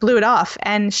they just blew it off,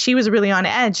 and she was really on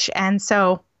edge, and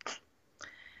so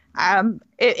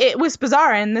it was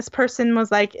bizarre. And this person was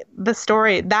like,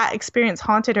 that experience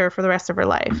haunted her for the rest of her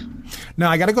life. Now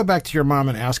I got to go back to your mom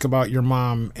and ask about your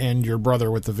mom and your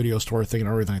brother with the video store thing and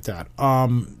everything like that.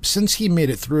 Since he made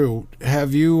it through,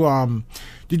 have you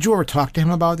did you ever talk to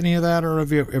him about any of that, or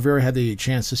have you ever had the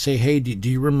chance to say, hey, do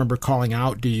you remember calling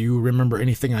out? Do you remember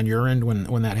anything on your end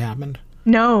when that happened?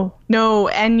 No.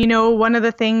 And you know, one of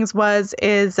the things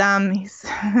is he's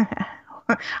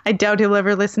I doubt he'll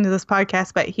ever listen to this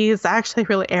podcast, but he's actually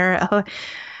really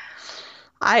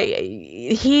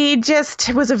he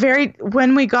just was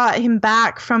when we got him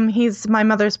back he's my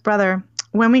mother's brother.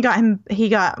 When he got him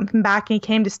back and he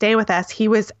came to stay with us, he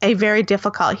was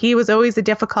always a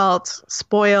difficult,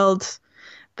 spoiled,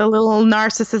 the little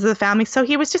narcissist of the family. So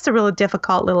he was just a really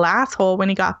difficult little asshole when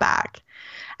he got back.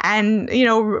 And, you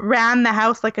know, ran the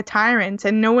house like a tyrant,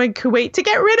 and no one could wait to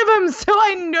get rid of him. So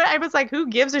I was like, who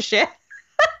gives a shit?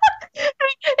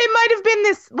 It might have been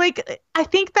this, like, I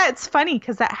think that's funny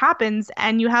because that happens,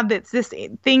 and you have this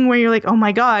thing where you're like, oh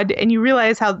my God, and you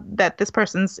realize that this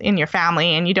person's in your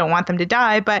family and you don't want them to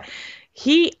die, but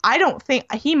I don't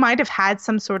think he might have had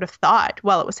some sort of thought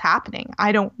while it was happening.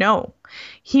 I don't know.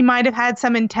 He might have had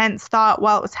some intense thought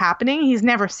while it was happening. He's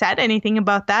never said anything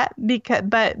about that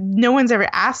but no one's ever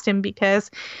asked him,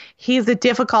 because he's a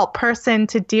difficult person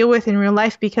to deal with in real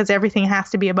life, because everything has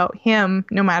to be about him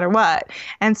no matter what.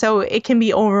 And so it can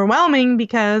be overwhelming,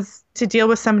 because to deal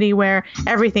with somebody where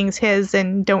everything's his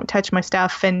and don't touch my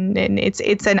stuff, and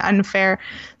it's an unfair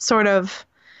sort of,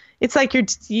 it's like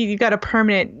you got a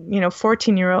permanent,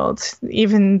 14-year-old,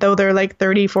 even though they're like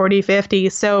 30, 40, 50.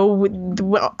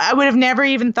 So I would have never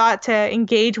even thought to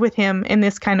engage with him in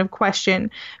this kind of question,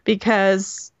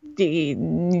 because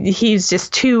he's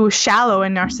just too shallow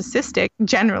and narcissistic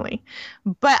generally.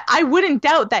 But I wouldn't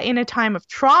doubt that in a time of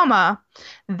trauma,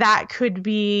 that could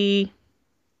be,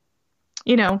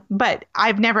 but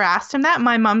I've never asked him that.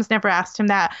 My mom's never asked him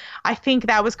that. I think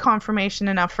that was confirmation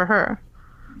enough for her.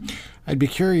 I'd be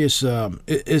curious,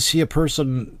 is he a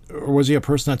person, or was he a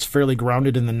person that's fairly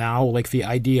grounded in the now? Like, the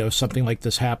idea of something like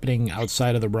this happening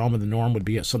outside of the realm of the norm would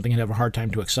be something he'd have a hard time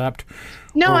to accept?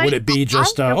 No, or would it be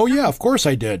just, oh yeah, of course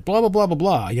I did, blah, blah, blah,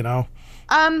 blah, blah,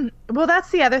 Well, that's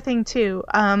the other thing too.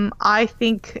 I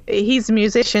think he's a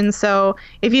musician, so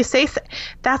if you say,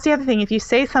 that's the other thing, if you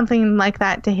say something like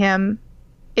that to him,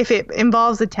 if it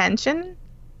involves attention,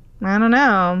 I don't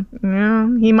know,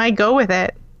 he might go with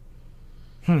it.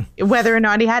 Whether or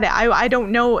not he had it, I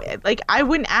don't know. Like, I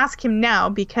wouldn't ask him now,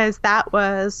 because that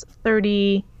was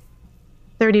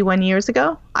 31 years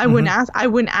ago. I wouldn't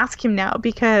ask him now,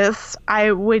 because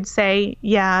I would say,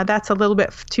 yeah, that's a little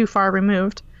bit too far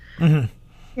removed.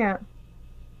 Yeah.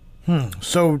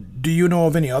 So do you know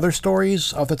of any other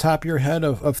stories off the top of your head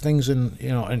of things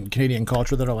in Canadian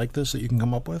culture that are like this that you can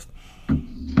come up with?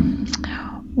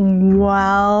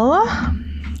 Well,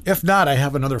 if not, I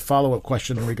have another follow-up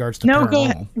question in regards to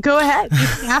paranormal. Go ahead. You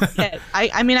can ask it.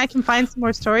 I mean, I can find some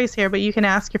more stories here, but you can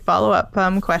ask your follow-up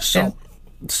question. So,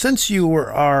 since you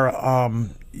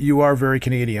are very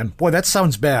Canadian, boy, that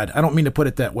sounds bad. I don't mean to put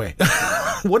it that way.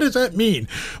 What does that mean?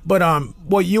 But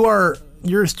well,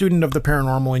 you're a student of the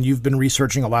paranormal, and you've been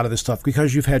researching a lot of this stuff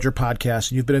because you've had your podcast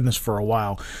and you've been in this for a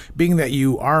while. Being that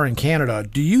you are in Canada,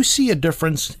 do you see a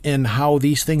difference in how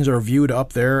these things are viewed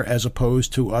up there as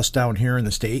opposed to us down here in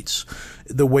the States?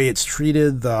 The way it's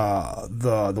treated,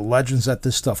 the legends that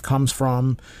this stuff comes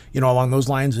from, along those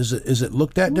lines, is it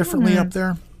looked at differently up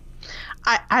there?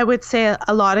 I would say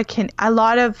a lot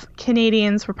of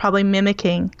Canadians were probably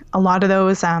mimicking a lot of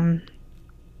those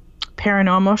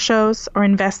paranormal shows or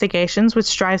investigations,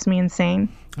 which drives me insane.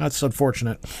 That's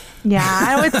unfortunate. Yeah,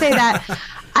 I would say that.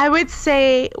 I would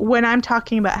say when I'm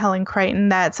talking about Helen Crichton,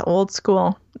 that's old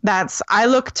school. I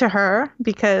look to her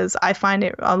because I find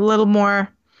it a little more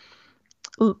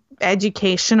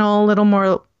educational, a little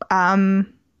more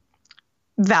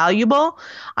valuable.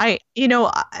 I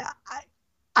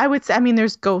would say, I mean,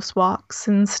 there's ghost walks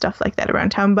and stuff like that around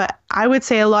town, but I would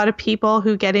say a lot of people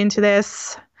who get into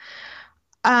this,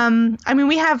 I mean,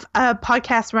 we have a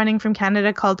podcast running from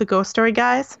Canada called The Ghost Story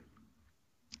Guys,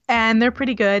 and they're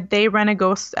pretty good. They run a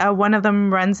ghost, one of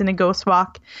them runs in a ghost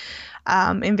walk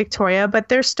in Victoria, but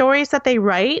their stories that they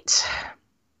write,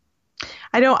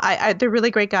 they're really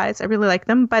great guys. I really like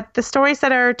them, but the stories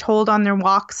that are told on their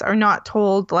walks are not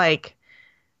told like,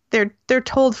 they're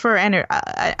told for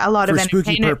a lot of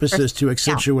spooky purposes to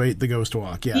accentuate the ghost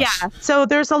walk. Yes. Yeah. So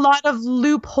there's a lot of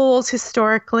loopholes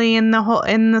historically in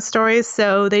the stories,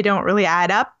 so they don't really add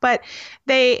up. But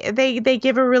they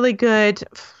give a really good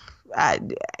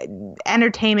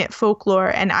entertainment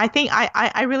folklore, and I think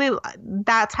I really,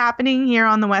 that's happening here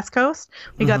on the West Coast.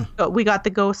 We got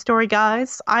the Ghost Story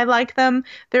Guys. I like them.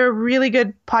 They're a really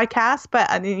good podcast. But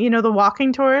the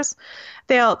walking tours,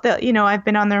 they'll I've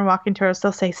been on their walking tours.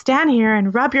 They'll say, stand here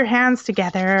and rub your hands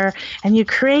together, and you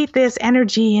create this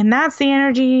energy, and that's the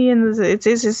energy, and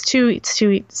it's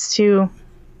too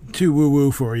woo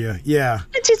woo for you. Yeah,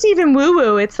 it's just even woo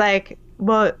woo. It's like,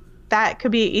 well, that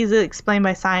could be easily explained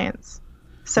by science.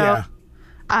 So, yeah.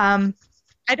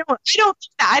 I don't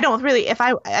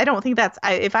think that's,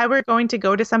 if I were going to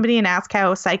go to somebody and ask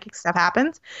how psychic stuff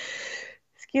happens,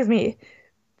 excuse me,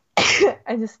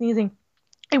 I'm just sneezing.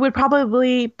 It would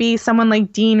probably be someone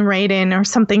like Dean Radin or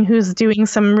something who's doing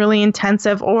some really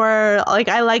intensive, or like,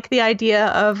 I like the idea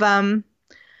of,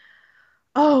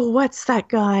 what's that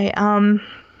guy?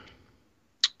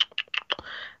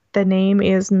 The name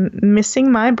is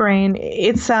missing my brain.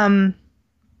 It's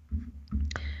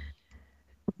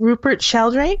Rupert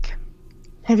Sheldrake.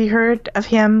 Have you heard of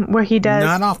him? Where he does?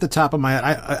 Not off the top of my head.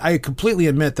 I completely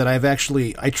admit that I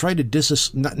tried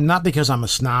to not because I'm a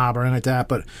snob or anything like that,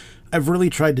 but I've really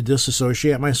tried to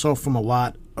disassociate myself from a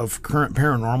lot of current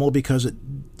paranormal because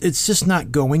it's just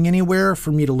not going anywhere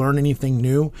for me to learn anything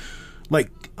new.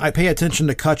 Like, I pay attention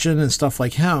to Kutchin and stuff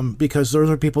like him because those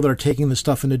are people that are taking the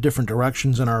stuff into different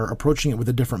directions and are approaching it with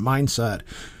a different mindset.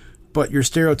 But your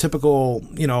stereotypical,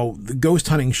 the ghost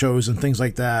hunting shows and things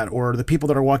like that, or the people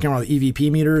that are walking around with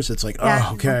EVP meters, it's like,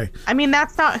 oh, okay. I mean,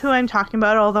 that's not who I'm talking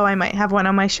about, although I might have one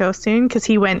on my show soon because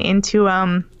he went into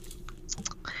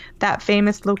that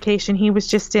famous location. He was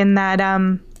just in that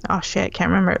oh shit, can't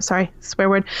remember it. Sorry, swear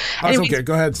word. That's okay.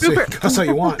 Go ahead. That's how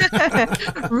you want.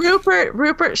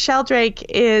 Rupert Sheldrake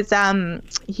is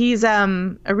he's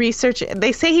a researcher.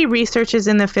 They say he researches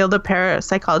in the field of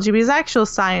parapsychology, but he's actual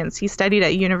science. He studied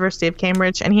at University of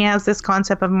Cambridge, and he has this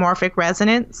concept of morphic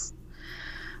resonance.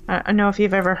 I don't know if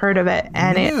you've ever heard of it.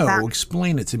 And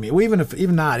explain it to me. Well,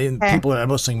 even not, people that I'm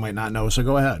listening might not know. So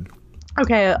go ahead.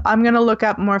 Okay, I'm going to look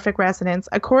up morphic resonance.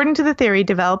 According to the theory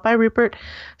developed by Rupert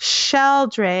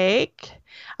Sheldrake,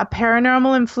 a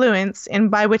paranormal influence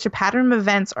by which a pattern of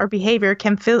events or behavior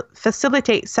can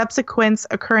facilitate subsequent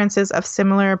occurrences of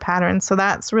similar patterns. So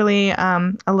that's really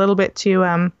a little bit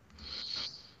too...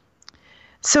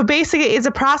 So basically, it's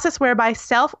a process whereby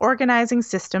self-organizing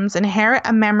systems inherit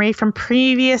a memory from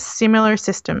previous similar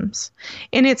systems.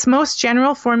 In its most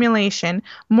general formulation,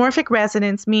 morphic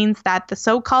resonance means that the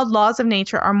so-called laws of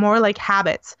nature are more like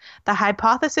habits. The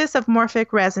hypothesis of morphic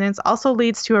resonance also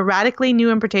leads to a radically new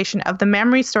interpretation of the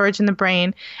memory storage in the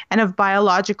brain and of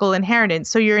biological inheritance.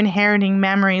 So you're inheriting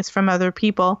memories from other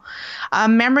people.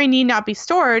 Memory need not be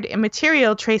stored in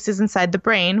material traces inside the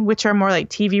brain, which are more like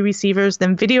TV receivers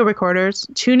than video recorders,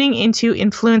 tuning into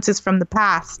influences from the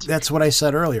past. That's what I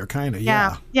said earlier, kind of.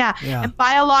 Yeah. And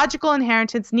biological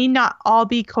inheritance need not all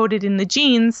be coded in the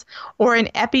genes or in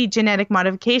epigenetic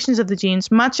modifications of the genes.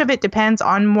 Much of it depends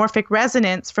on morphic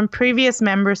resonance from previous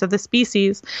members of the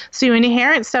species. So you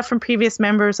inherit stuff from previous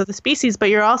members of the species, but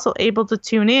you're also able to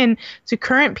tune in to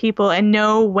current people and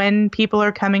know when people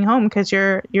are coming home because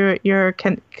you're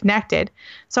connected.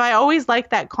 So I always like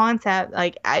that concept.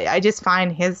 Like I just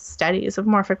find his studies of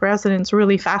morphic resonance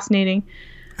really fascinating.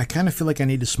 I kind of feel like I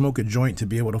need to smoke a joint to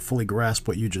be able to fully grasp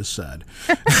what you just said.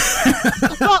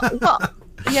 well,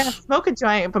 yeah, smoke a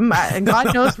joint, but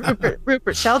God knows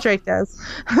Rupert Sheldrake does.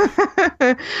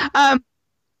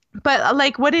 But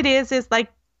like what it is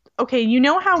like, okay, you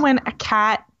know how when a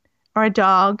cat or a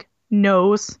dog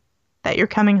knows that you're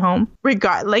coming home,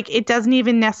 like it doesn't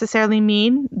even necessarily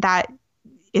mean that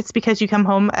it's because you come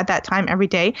home at that time every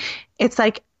day. It's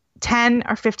like 10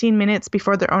 or 15 minutes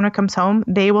before their owner comes home,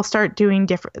 they will start doing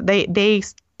different. They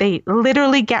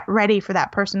literally get ready for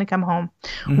that person to come home,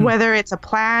 whether it's a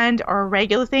planned or a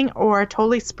regular thing or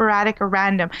totally sporadic or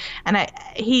random. And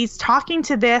he's talking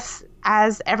to this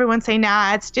as everyone's saying,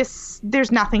 nah, it's just,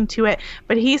 there's nothing to it.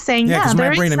 But he's saying, yeah, because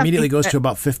my brain immediately goes to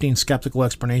about 15 skeptical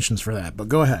explanations for that. But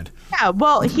go ahead. Yeah,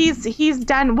 well, he's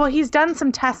done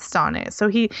some tests on it. So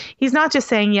he's not just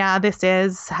saying, yeah, this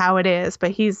is how it is,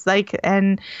 but he's like,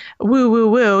 and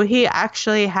woo. He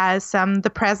actually has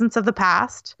the presence of the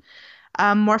past,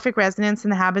 morphic resonance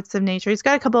and the habits of nature. He's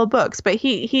got a couple of books, but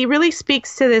he really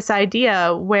speaks to this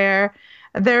idea where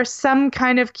there's some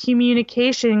kind of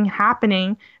communication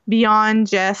happening beyond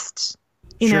just,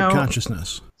 shared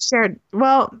consciousness.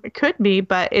 Well, it could be,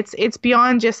 but it's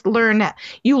beyond just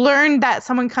you learn that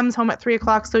someone comes home at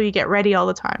 3:00, so you get ready all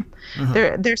the time.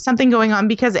 There's something going on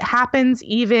because it happens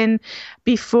even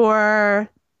at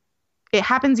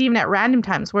random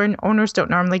times where owners don't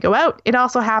normally go out. It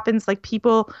also happens like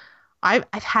people. I've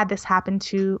had this happen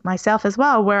to myself as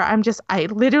well, where I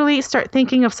literally start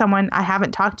thinking of someone I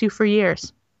haven't talked to for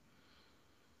years.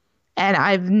 And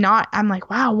I'm like,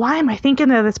 wow, why am I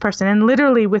thinking of this person? And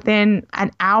literally within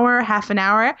an hour, half an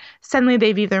hour, suddenly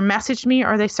they've either messaged me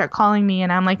or they start calling me.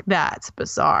 And I'm like, that's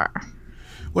bizarre.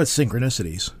 What's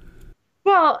synchronicities?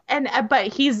 Well, but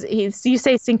he's you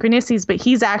say synchronicities, but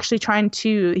he's actually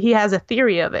he has a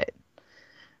theory of it.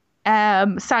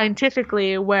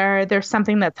 Scientifically, where there's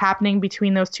something that's happening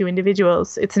between those two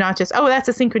individuals. It's not just, oh, that's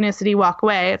a synchronicity, walk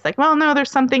away. It's like, well, no,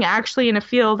 there's something actually in a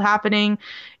field happening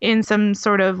in some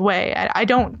sort of way. I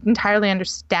don't entirely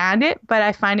understand it, but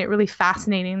I find it really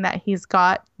fascinating that he's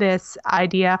got this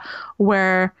idea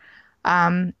where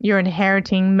you're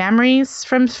inheriting memories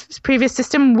from previous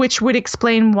system, which would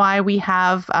explain why we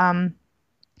have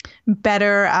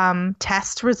better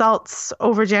test results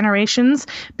over generations,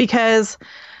 because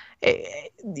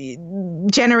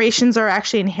generations are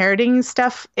actually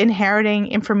inheriting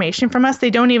information from us.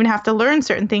 They don't even have to learn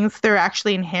certain things. They're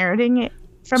actually inheriting it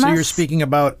from us. So you're speaking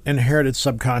about inherited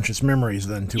subconscious memories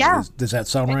then too. Yeah. Does that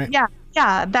sound right?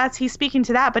 Yeah, he's speaking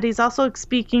to that, but he's also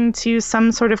speaking to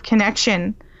some sort of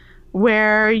connection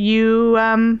where you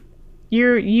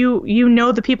you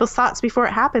know the people's thoughts before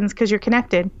it happens because you're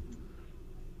connected.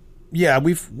 Yeah,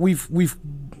 we've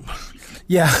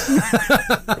yeah.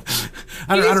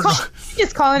 I don't know.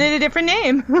 Just calling it a different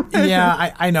name.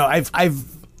 Yeah, I know.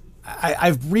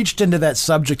 I've reached into that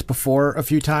subject before a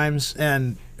few times,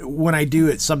 and when I do,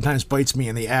 it sometimes bites me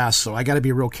in the ass. So I got to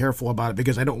be real careful about it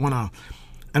because I don't want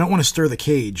to stir the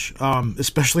cage,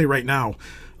 especially right now.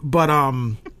 But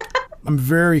I'm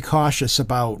very cautious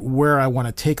about where I want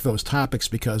to take those topics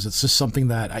because it's just something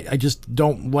that I just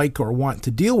don't like or want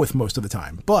to deal with most of the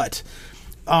time. But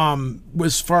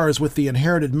as far as with the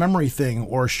inherited memory thing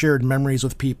or shared memories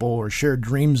with people or shared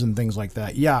dreams and things like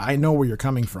that, yeah, I know where you're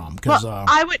coming from. Cause, well,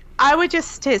 I would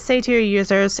just say to your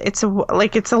users, it's a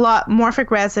lot.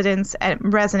 Morphic resonance and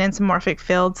morphic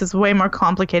fields is way more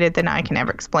complicated than I can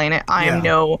ever explain it. I am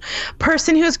no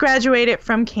person who's graduated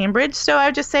from Cambridge, so I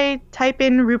would just say type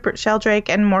in Rupert Sheldrake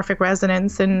and morphic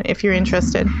resonance, and if you're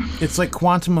interested, it's like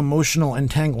quantum emotional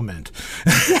entanglement.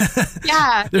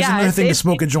 Yeah, there's another thing to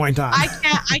smoke a joint on.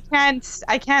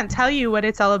 I can't tell you what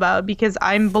it's all about because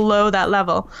I'm below that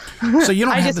level. So you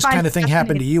don't have this kind of thing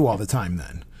happen to you all the time,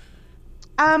 then?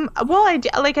 Well,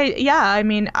 I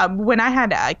mean, when I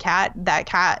had a cat, that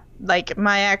cat, like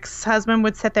my ex-husband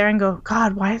would sit there and go,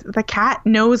 God, why the cat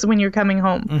knows when you're coming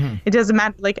home. Mm-hmm. It doesn't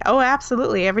matter. Like, oh,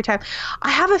 absolutely. Every time.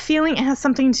 I have a feeling it has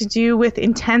something to do with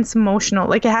intense emotional,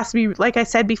 like it has to be, like I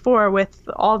said before, with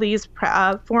all these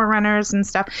forerunners and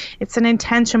stuff. It's an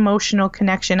intense emotional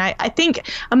connection. I think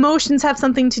emotions have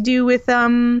something to do with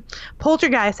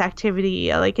poltergeist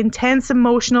activity, like intense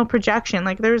emotional projection.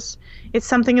 Like it's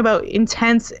something about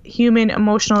intense human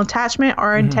emotional attachment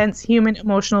or intense human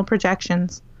emotional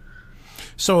projections.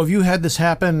 So have you had this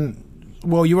happen?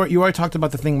 Well, you already talked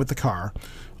about the thing with the car.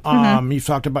 You've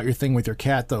talked about your thing with your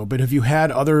cat, though. But have you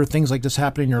had other things like this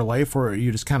happen in your life where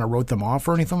you just kind of wrote them off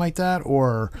or anything like that?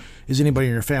 Or is anybody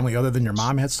in your family other than your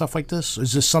mom had stuff like this?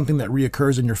 Is this something that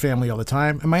reoccurs in your family all the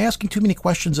time? Am I asking too many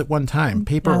questions at one time?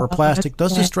 Paper or plastic?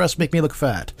 Does this dress make me look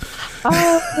fat?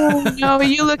 Oh, no,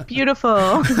 you look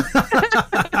beautiful.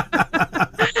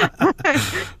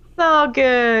 All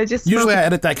good. Usually I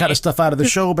edit that kind of stuff out of the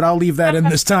show, but I'll leave that in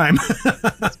this time.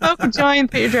 Smoke a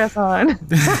joint, put your dress on,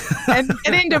 and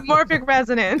get into morphic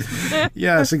resonance.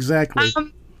 Yes, exactly.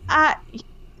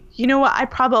 You know what? I've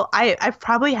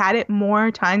probably had it more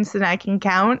times than I can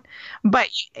count, but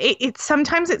it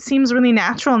sometimes it seems really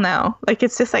natural now. Like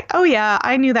it's just like, oh yeah,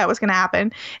 I knew that was going to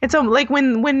happen. It's like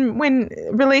when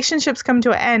relationships come to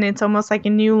an end, it's almost like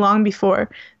you knew long before.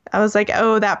 I was like,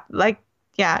 oh, that like.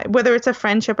 Yeah, whether it's a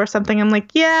friendship or something, I'm like,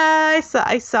 yeah,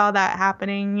 I saw that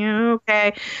happening.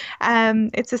 Okay.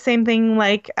 It's the same thing.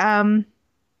 Like, I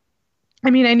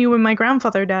mean, I knew when my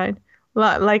grandfather died,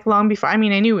 like long before. I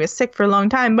mean, I knew he was sick for a long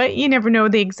time, but you never know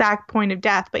the exact point of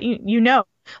death. But you know,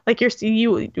 like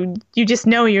you just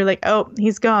know, you're like, oh,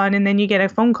 he's gone, and then you get a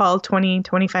phone call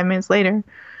 25 minutes later.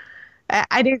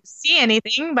 I didn't see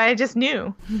anything, but I just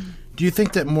knew. Do you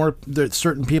think that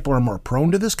certain people are more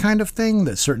prone to this kind of thing,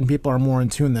 that certain people are more in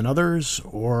tune than others?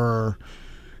 Or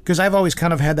because I've always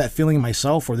kind of had that feeling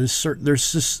myself where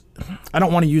there's this, I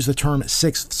don't want to use the term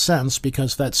sixth sense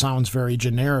because that sounds very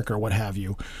generic or what have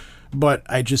you, but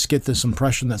I just get this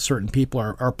impression that certain people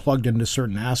are plugged into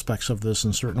certain aspects of this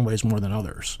in certain ways more than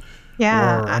others.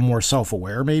 Yeah. Or are more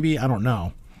self-aware maybe. I don't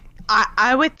know.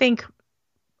 I would think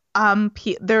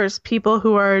there's people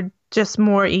who are just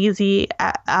more easy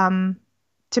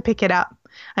to pick it up.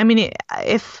 I mean,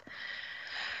 if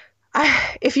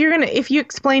you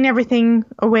explain everything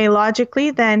away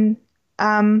logically, then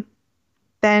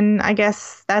I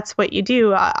guess that's what you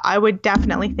do. I would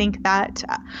definitely think that.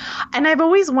 And I've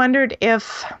always wondered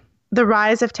if the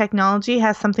rise of technology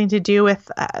has something to do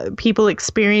with people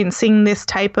experiencing this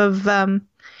type of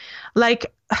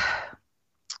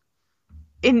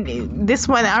in this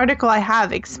one article I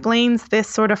have explains this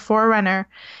sort of forerunner.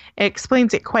 It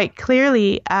explains it quite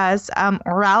clearly as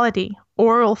orality,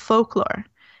 oral folklore.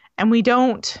 And we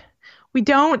don't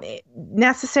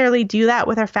necessarily do that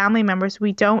with our family members.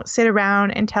 We don't sit around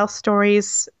and tell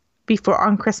stories before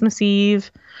on Christmas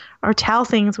Eve or tell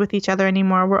things with each other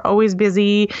anymore. We're always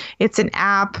busy. It's an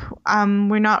app.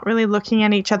 We're not really looking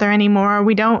at each other anymore.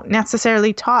 We don't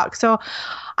necessarily talk. So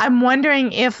I'm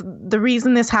wondering if the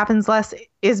reason this happens less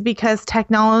is because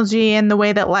technology and the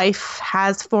way that life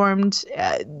has formed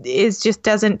just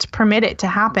doesn't permit it to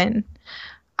happen.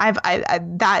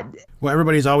 Well,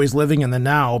 everybody's always living in the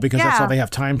now because that's Yeah. all they have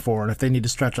time for. And if they need to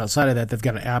stretch outside of that, they've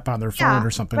got an app on their phone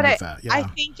or something but like that. Yeah.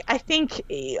 I think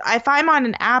if I'm on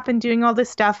an app and doing all this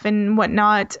stuff and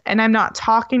whatnot, and I'm not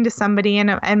talking to somebody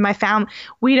and my family,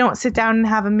 we don't sit down and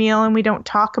have a meal and we don't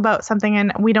talk about something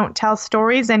and we don't tell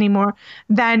stories anymore,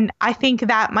 then I think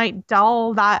that might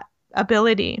dull that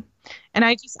ability. And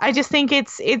I just think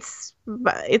it's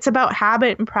about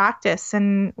habit and practice,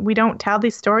 and we don't tell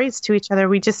these stories to each other.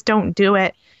 We just don't do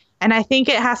it. And I think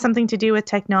it has something to do with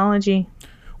technology.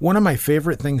 One of my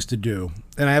favorite things to do,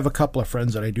 and I have a couple of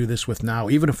friends that I do this with now,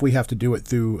 even if we have to do it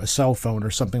through a cell phone or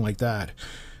something like that,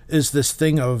 is this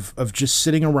thing of just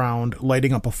sitting around,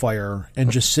 lighting up a fire,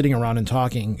 and just sitting around and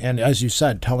talking. And as you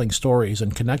said, telling stories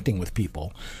and connecting with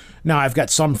people. Now, I've got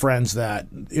some friends that,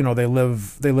 you know, they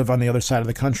live on the other side of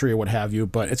the country or what have you,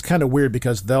 but it's kind of weird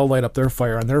because they'll light up their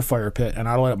fire on their fire pit, and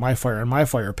I'll light up my fire on my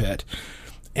fire pit.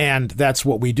 And that's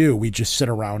what we do. We just sit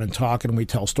around and talk and we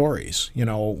tell stories, you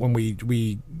know, when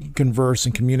we converse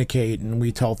and communicate and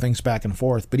we tell things back and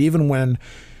forth. But even when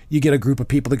you get a group of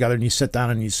people together and you sit down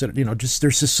and you sit, you know, just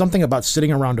there's just something about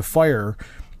sitting around a fire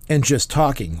and just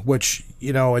talking, which,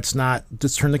 you know, it's not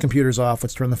just turn the computers off,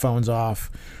 let's turn the phones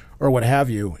off or what have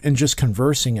you, and just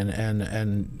conversing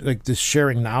and like this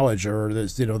sharing knowledge or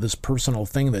this, you know, this personal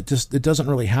thing that just, it doesn't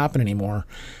really happen anymore.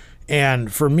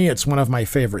 And for me, it's one of my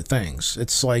favorite things.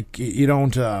 It's like you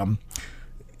don't,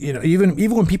 you know, even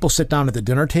when people sit down at the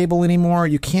dinner table anymore,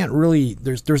 you can't really.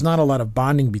 There's not a lot of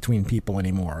bonding between people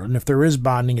anymore. And if there is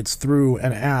bonding, it's through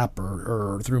an app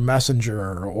or through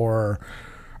Messenger or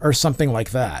something like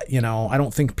that. You know, I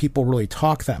don't think people really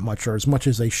talk that much or as much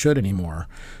as they should anymore.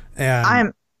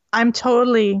 And I'm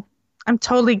totally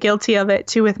guilty of it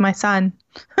too with my son.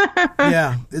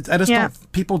 Yeah, I just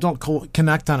don't. People don't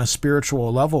connect on a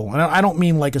spiritual level, and I don't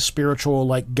mean like a spiritual,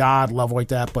 like God level like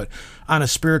that, but on a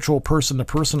spiritual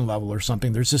person-to-person level or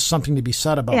something. There's just something to be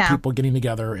said about people getting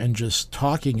together and just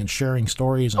talking and sharing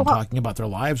stories and talking about their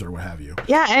lives or what have you.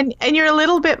 Yeah, and you're a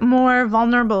little bit more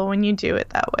vulnerable when you do it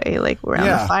that way, like around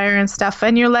the fire and stuff,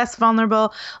 and you're less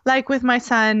vulnerable. Like with my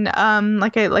son,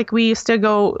 like we used to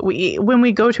go when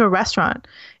we go to a restaurant,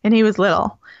 and he was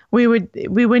little. We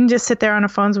wouldn't just sit there on our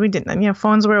phones. We didn't, you know,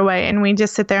 phones were away, and we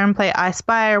just sit there and play I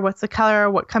Spy or what's the color,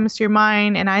 what comes to your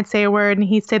mind, and I'd say a word and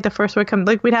he'd say the first word.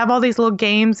 Like we'd have all these little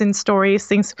games and stories,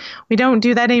 things. We don't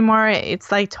do that anymore.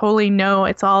 It's like totally no.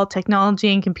 It's all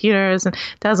technology and computers, and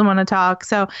doesn't want to talk.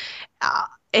 So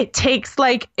it takes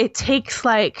like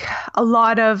a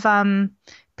lot of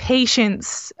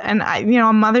patience. And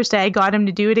on Mother's Day, I got him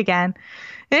to do it again.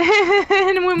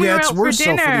 And when we were out for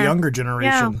dinner, for the younger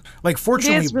generation. Like,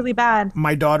 fortunately, it's really bad.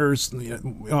 My daughter's,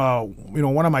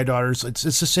 one of my daughters, it's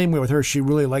the same way with her. She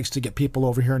really likes to get people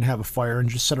over here and have a fire and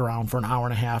just sit around for an hour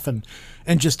and a half and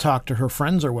just talk to her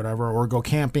friends or whatever, or go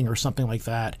camping or something like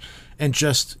that. And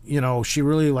just, she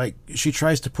really she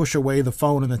tries to push away the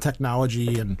phone and the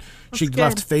technology, and she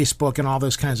left Facebook and all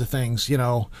those kinds of things,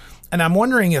 And I'm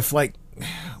wondering if like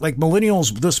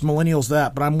millennials this, millennials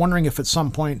that, but I'm wondering if at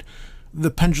some point the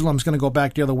pendulum's going to go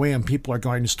back the other way and people are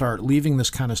going to start leaving this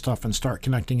kind of stuff and start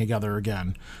connecting together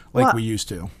again like we used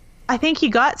to. I think you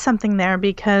got something there,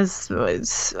 because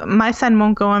my son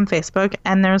won't go on Facebook,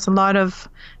 and there's a lot of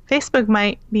Facebook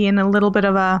might be in a little bit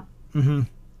of a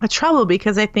trouble,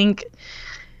 because I think.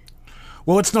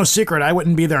 Well, it's no secret. I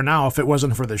wouldn't be there now if it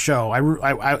wasn't for the show.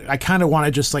 I kind of want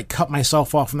to just cut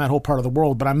myself off from that whole part of the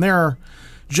world, but I'm there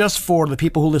just for the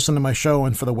people who listen to my show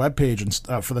and for the webpage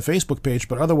and for the Facebook page.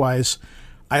 But otherwise,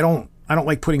 I don't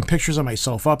like putting pictures of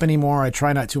myself up anymore. I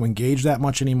try not to engage that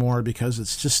much anymore, because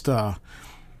it's just a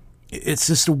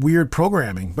weird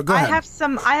programming. But go ahead.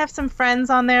 I have some friends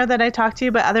on there that I talk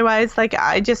to, but otherwise,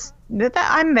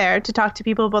 I'm there to talk to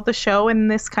people about the show and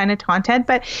this kind of content.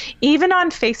 But even on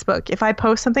Facebook, if I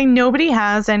post something, nobody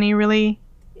has any really,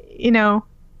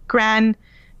 grand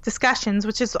discussions,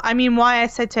 which is, why I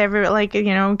said to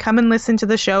everyone, come and listen to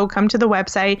the show, come to the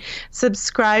website,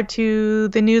 subscribe to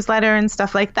the newsletter and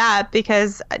stuff like that,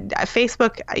 because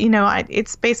Facebook,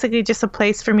 it's basically just a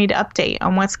place for me to update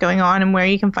on what's going on and where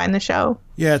you can find the show.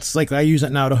 Yeah, it's like I use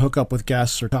it now to hook up with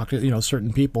guests or talk to,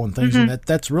 certain people and things, and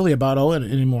that's really about all it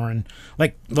anymore. And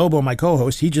like Lobo, my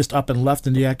co-host, he just up and left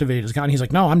and deactivated his account. He's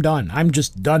like, no, I'm done. I'm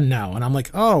just done now. And I'm like,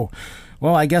 oh,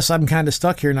 well, I guess I'm kind of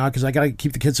stuck here now because I got to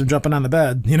keep the kids from jumping on the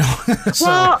bed, So,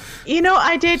 well,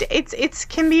 I did. It's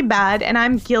can be bad, and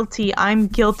I'm guilty. I'm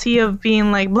guilty of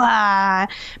being like blah,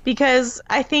 because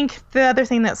I think the other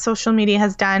thing that social media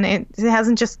has done, it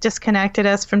hasn't just disconnected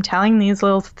us from telling these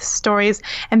little stories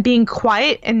and being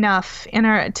quiet enough in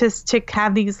our to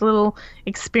have these little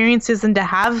experiences and to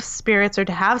have spirits or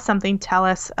to have something tell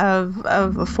us of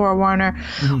a forewarner,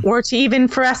 or to even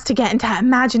for us to get into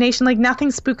imagination. Like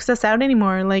nothing spooks us out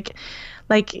anymore. Like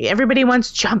everybody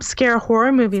wants jump scare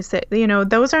horror movies that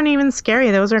those aren't even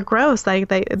scary. Those are gross. Like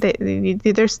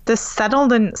there's this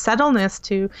subtleness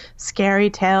to scary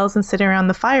tales and sitting around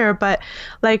the fire. But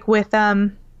like with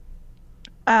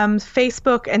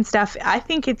Facebook and stuff, I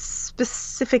think it's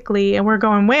specifically, and we're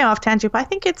going way off tangent, but I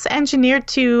think it's engineered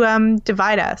to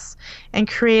divide us and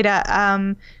create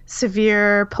a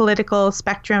severe political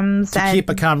spectrums to keep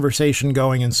a conversation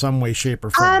going in some way, shape, or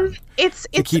form. It's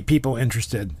to keep people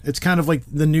interested. It's kind of like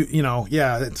the new,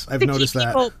 I've noticed that.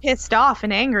 People pissed off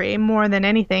and angry more than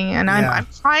anything, and I'm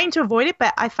trying to avoid it,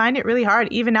 but I find it really hard.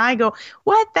 Even I go,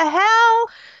 what the hell?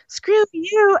 Screw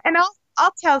you! And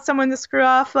I'll tell someone to screw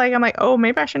off. Like I'm like, oh,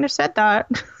 maybe I shouldn't have said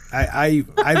that.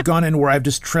 I've gone in where I've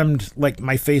just trimmed like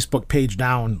my Facebook page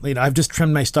down. I've just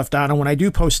trimmed my stuff down, and when I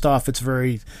do post stuff, it's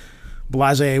very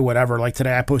blasé, whatever. Like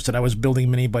today I posted I was building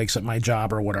mini bikes at my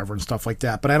job or whatever and stuff like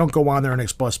that. But I don't go on there and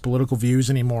express political views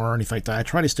anymore or anything like that. I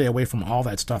try to stay away from all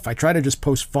that stuff. I try to just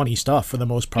post funny stuff for the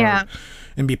most part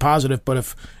and be positive. But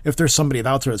if there's somebody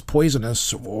out there that's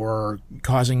poisonous or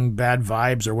causing bad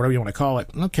vibes or whatever you want to call it,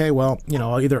 okay, well,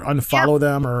 I'll either unfollow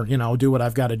them or, do what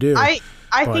I've got to do. I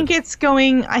think it's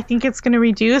going to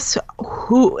reduce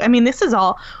this is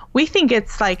all, we think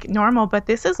it's like normal, but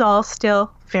this is all still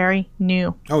very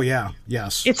new. Oh yeah.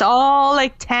 Yes. It's all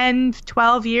like 10,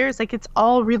 12 years. Like it's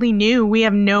all really new. We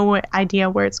have no idea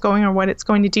where it's going or what it's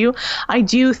going to do. I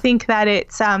do think that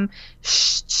it's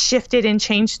shifted and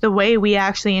changed the way we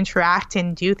actually interact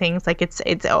and do things. Like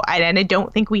and I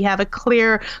don't think we have a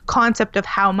clear concept of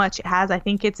how much it has. I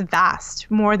think it's vast,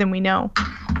 more than we know.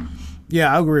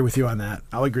 Yeah, I'll agree with you on that.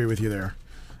 I'll agree with you there.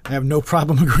 I have no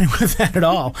problem agreeing with that at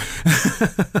all.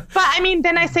 But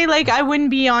then I say like I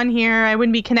wouldn't be on here. I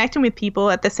wouldn't be connecting with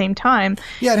people at the same time.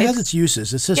 Yeah, it has its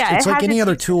uses. It's just it's like any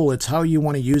other tool. It's how you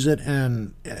want to use it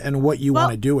and what you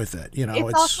want to do with it.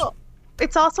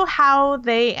 It's also how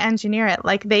they engineer it.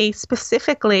 Like they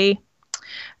specifically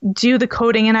do the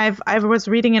coding, and I was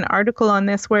reading an article on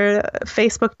this where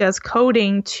Facebook does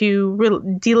coding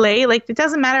to delay. Like it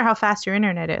doesn't matter how fast your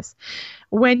internet is.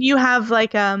 When you have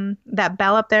like that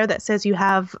bell up there that says you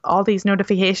have all these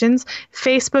notifications,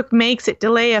 Facebook makes it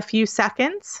delay a few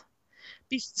seconds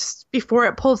before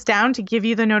it pulls down to give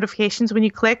you the notifications when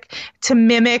you click, to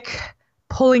mimic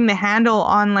pulling the handle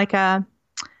on like a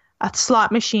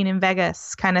slot machine in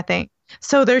Vegas kind of thing.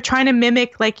 So they're trying to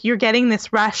mimic, like you're getting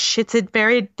this rush.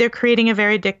 They're creating a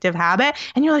very addictive habit,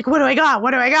 and you're like, what do I got?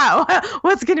 What do I got?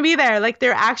 What's going to be there? Like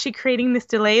they're actually creating this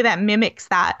delay that mimics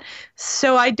that.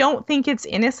 So I don't think it's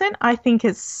innocent. I think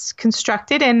it's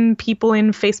constructed, and people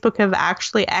in Facebook have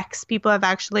actually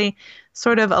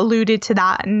sort of alluded to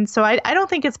that. And so I don't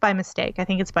think it's by mistake. I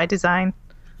think it's by design.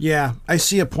 Yeah, I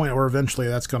see a point where eventually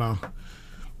that's going to...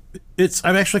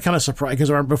 I'm actually kind of surprised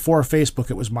because before Facebook,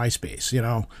 it was MySpace,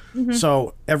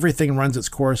 So everything runs its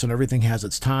course and everything has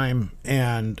its time.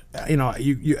 And,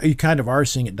 you kind of are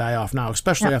seeing it die off now,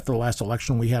 especially after the last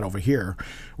election we had over here,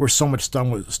 where so much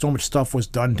stuff was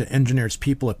done to engineer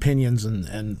people opinions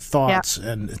and thoughts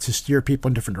and to steer people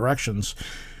in different directions.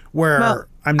 Where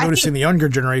I'm noticing the younger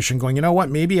generation going, you know what,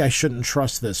 maybe I shouldn't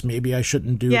trust this. Maybe I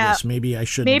shouldn't do this. Maybe I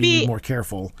should be more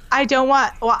careful.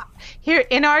 Here,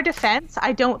 in our defense,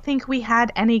 I don't think we had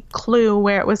any clue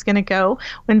where it was going to go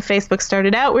when Facebook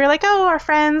started out. We were like, oh, our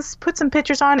friends put some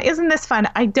pictures on. Isn't this fun?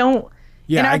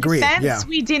 In our defense,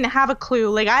 we didn't have a clue.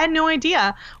 Like, I had no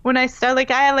idea when I started.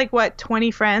 Like, I had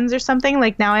 20 friends or something.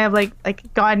 Like, now I have like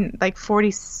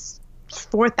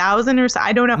 44,000 or so.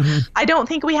 I don't know. Mm-hmm. I don't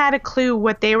think we had a clue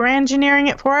what they were engineering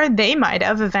it for. They might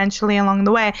have eventually along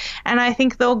the way. And I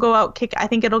think they'll go out I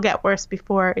think it'll get worse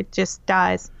before it just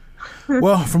dies.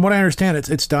 Well, from what I understand,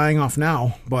 it's dying off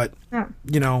now. But,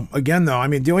 again, though,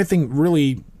 the only thing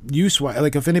really use-wise,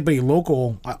 like if anybody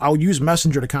local, I'll use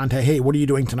Messenger to contact, hey, what are you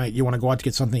doing tonight? You want to go out to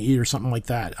get something to eat or something like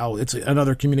that? It's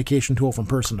another communication tool from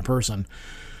person to person.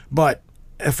 But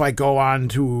if I go on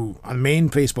to a main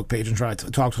Facebook page and try to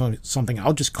talk to something,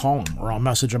 I'll just call them or I'll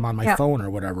message them on my phone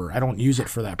or whatever. I don't use it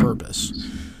for that purpose.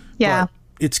 Yeah.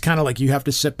 it's kind of like you have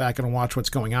to sit back and watch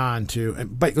what's going on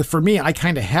but for me, I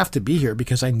kind of have to be here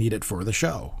because I need it for the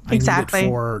show. Exactly. I need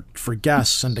it for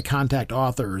guests and to contact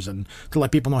authors and to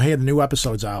let people know, hey, the new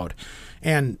episode's out.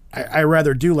 And I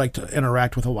rather do like to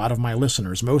interact with a lot of my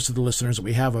listeners. Most of the listeners that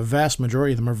we have, a vast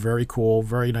majority of them are very cool,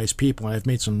 very nice people. And I've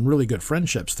made some really good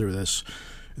friendships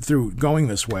through going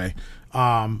this way.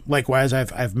 Likewise,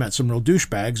 I've met some real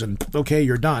douchebags, and okay,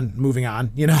 you're done. Moving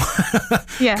on, you know.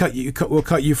 Yeah. We'll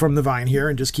cut you from the vine here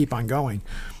and just keep on going.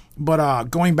 But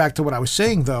going back to what I was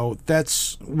saying, though,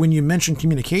 that's when you mention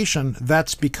communication,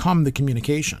 that's become the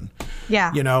communication.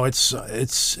 Yeah. You know, it's.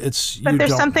 But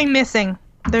there's something missing.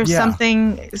 There's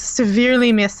something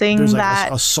severely missing. There's that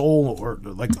like a soul or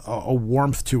like a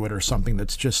warmth to it or something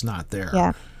that's just not there.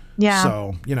 Yeah. Yeah.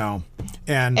 So, you know,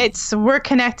 and we're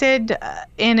connected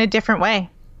in a different way.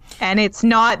 And it's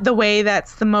not the way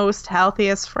that's the most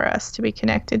healthiest for us to be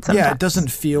connected sometimes. Yeah, it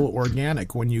doesn't feel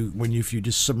organic if you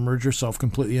just submerge yourself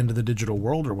completely into the digital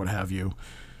world or what have you.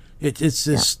 It's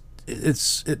just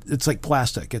it's like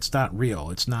plastic. It's not real.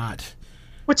 It's not.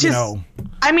 Which is,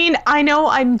 I mean, I know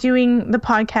I'm doing the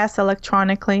podcast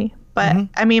electronically, but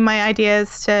I mean, my idea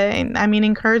is to,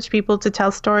 encourage people to tell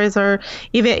stories, or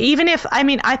even if,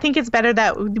 I think it's better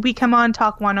that we come on,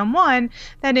 talk one-on-one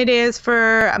than it is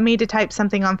for me to type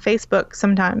something on Facebook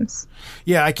sometimes.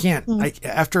 Yeah, I can't.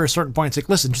 After a certain point, it's like,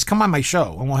 listen, just come on my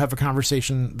show and we'll have a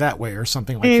conversation that way or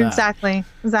something like that. Exactly.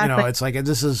 You know, it's like,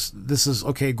 this is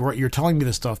okay, great. You're telling me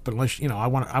this stuff, but unless, I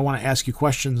want to ask you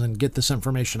questions and get this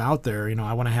information out there.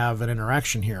 I want to have an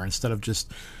interaction here instead of just.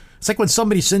 It's like when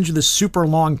somebody sends you this super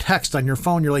long text on your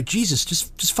phone, you're like, Jesus,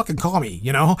 just fucking call me,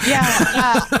 you know?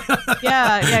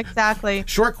 Yeah, exactly.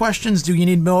 Short questions, do you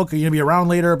need milk? Are you going to be around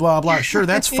later? Blah, blah. Sure,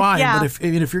 that's fine. Yeah. But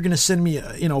if you're going to send me,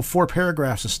 4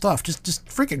 paragraphs of stuff, just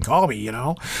freaking call me, you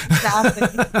know? Exactly.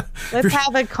 Let's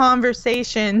have a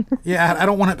conversation. Yeah, I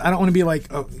don't want to be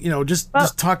like, just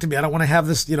talk to me. I don't want to have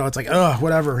this, it's like,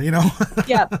 whatever, you know?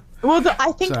 Yeah. Well,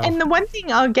 I think, and the one thing,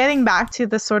 getting back to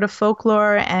the sort of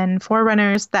folklore and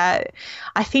forerunners, that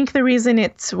I think the reason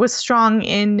it was strong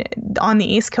on the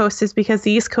East Coast is because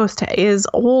the East Coast is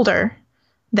older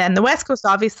than the West Coast.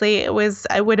 Obviously, it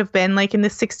would have been like in the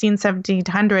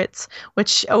 1700s,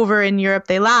 which over in Europe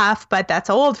they laugh, but that's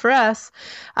old for us.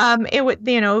 We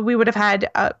would have had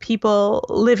people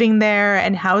living there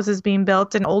and houses being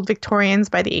built and old Victorians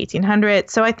by the 1800s.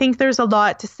 So I think there's a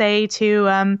lot to say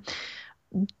to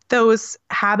those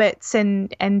habits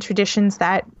and traditions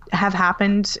that have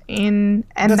happened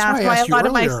that's why a lot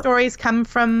of my stories come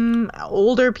from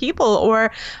older people, or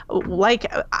like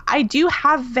I do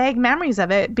have vague memories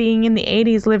of it being in the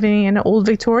 80s, living in old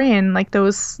Victorian, like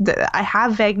I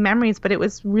have vague memories, but it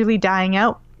was really dying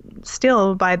out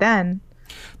still by then.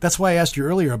 That's why I asked you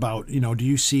earlier about, do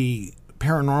you see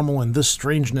paranormal and this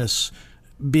strangeness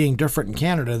being different in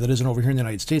Canada that isn't over here in the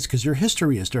United States, because your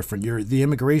history is different. The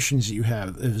immigrations that you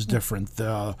have is different.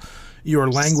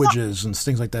 Your languages and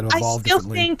things like that evolve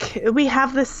differently. I still think we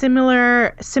have the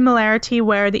similarity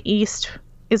where the East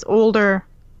is older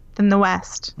than the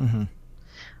West. Mm-hmm.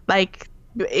 Like,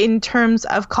 in terms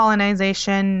of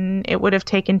colonization, it would have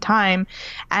taken time.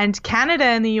 And Canada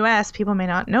and the US, people may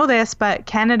not know this, but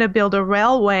Canada built a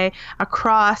railway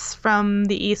across from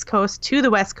the East Coast to the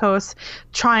West Coast,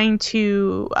 trying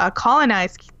to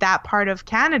colonize that part of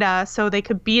Canada so they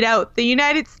could beat out the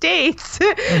United States.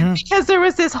 Mm-hmm. Because there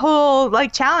was this whole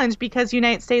challenge, because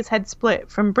United States had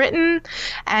split from Britain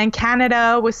and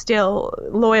Canada was still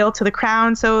loyal to the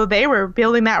crown. So they were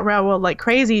building that railroad like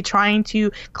crazy, trying to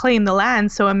claim the land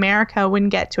so America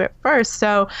wouldn't get to it first.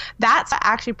 So that's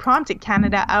actually prompted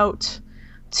Canada out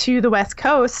to the West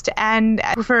Coast. And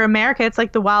for America, it's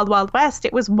like the wild, wild West.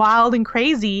 It was wild and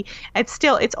crazy. It's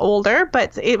older,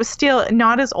 but it was still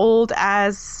not as old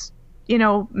as,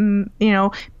 the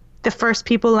first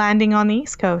people landing on the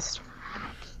East Coast.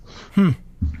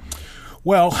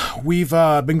 Well, we've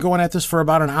been going at this for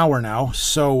about an hour now,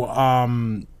 so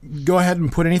go ahead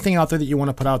and put anything out there that you want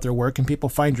to put out there. Where can people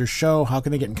find your show? How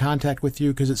can they get in contact with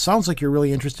you? Because it sounds like you're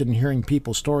really interested in hearing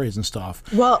people's stories and stuff.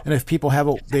 Well, and if people have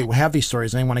these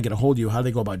stories and they want to get a hold of you, how do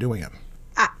they go about doing it?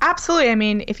 Absolutely. I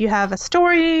mean, if you have a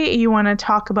story, you want to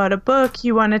talk about a book,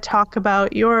 you want to talk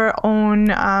about your own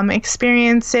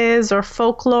experiences or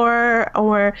folklore,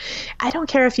 or I don't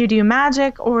care if you do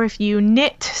magic or if you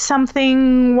knit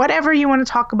something, whatever you want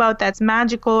to talk about that's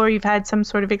magical or you've had some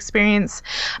sort of experience.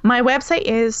 My website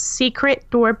is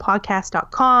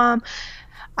secretdoorpodcast.com.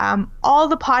 All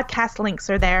the podcast links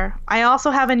are there. I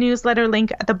also have a newsletter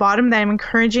link at the bottom that I'm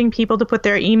encouraging people to put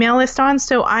their email list on,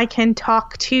 so I can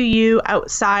talk to you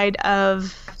outside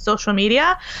of social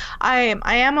media. I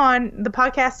am on, the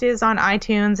podcast is on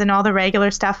iTunes and all the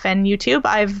regular stuff and YouTube.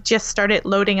 I've just started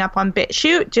loading up on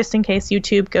BitChute just in case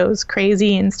YouTube goes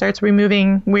crazy and starts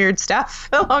removing weird stuff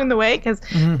along the way, because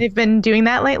they've been doing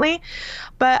that lately.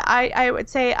 But I would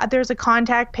say there's a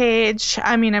contact page.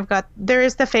 I mean, there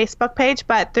is the Facebook page,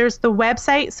 but there's the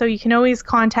website. So you can always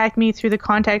contact me through the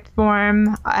contact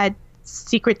form at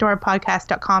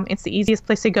secretdoorpodcast.com. It's the easiest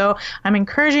place to go. I'm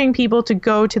encouraging people to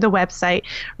go to the website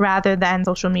rather than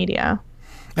social media.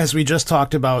 As we just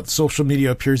talked about, social media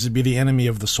appears to be the enemy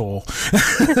of the soul.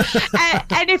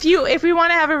 and if we want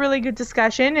to have a really good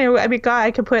discussion,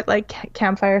 I could put like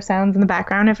campfire sounds in the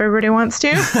background if everybody wants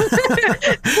to.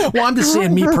 Well, I'm just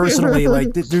saying, me personally,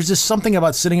 like there's just something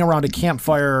about sitting around a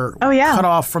campfire cut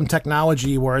off from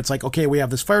technology where it's like, okay, we have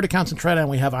this fire to concentrate on,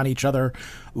 we have on each other.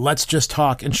 Let's just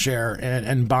talk and share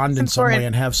and bond in some way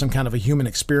and have some kind of a human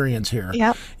experience here.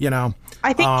 Yep. You know,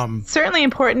 I think certainly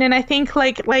important. And I think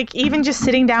like even just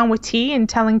sitting down with tea and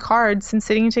telling cards and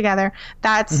sitting together,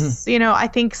 that's, I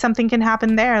think something can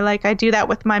happen there. Like I do that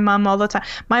with my mom all the time.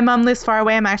 My mom lives far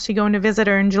away. I'm actually going to visit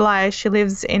her in July. She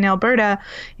lives in Alberta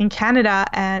in Canada.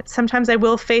 And sometimes I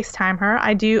will FaceTime her.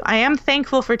 I am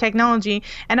thankful for technology,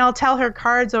 and I'll tell her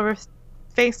cards over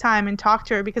FaceTime and talk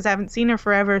to her because I haven't seen her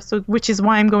forever, so which is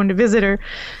why I'm going to visit her.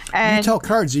 And you tell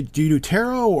cards. Do you do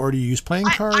tarot or do you use playing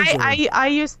cards? I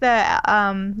use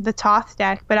the Thoth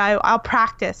deck, but I'll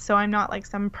practice. So I'm not like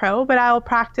some pro, but I'll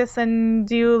practice and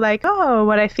do like,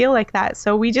 what I feel like that.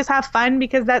 So we just have fun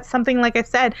because that's something, like I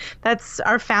said, that's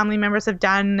our family members have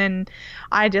done, and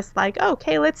I just like,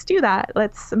 okay, let's do that.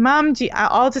 Mom,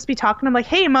 I'll just be talking. I'm like,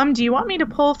 hey, Mom, do you want me to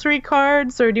pull 3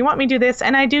 cards, or do you want me to do this?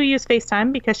 And I do use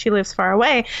FaceTime because she lives far away.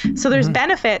 So there's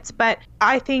benefits, but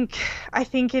I think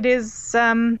it is,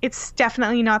 it's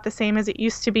definitely not the same as it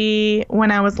used to be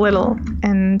when I was little.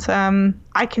 And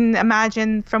I can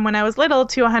imagine from when I was little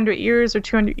to 100 years or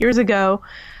 200 years ago,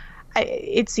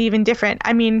 it's even different.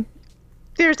 I mean,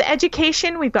 there's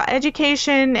education. We've got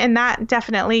education, and that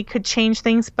definitely could change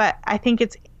things. But I think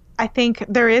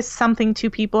there is something to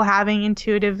people having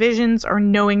intuitive visions or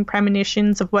knowing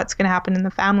premonitions of what's going to happen in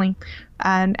the family.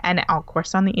 And of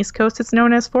course, on the East Coast, it's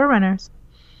known as forerunners.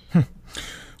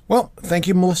 Well, thank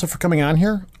you, Melissa, for coming on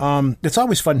here. It's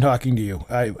always fun talking to you.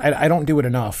 I don't do it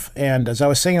enough. And as I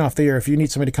was saying off the air, if you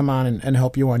need somebody to come on and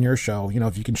help you on your show,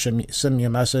 if you can send me a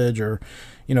message, or,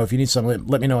 if you need something,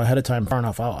 let me know ahead of time far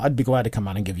enough. I'd be glad to come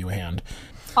on and give you a hand.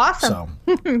 Awesome.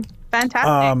 So,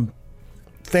 fantastic.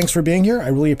 Thanks for being here. I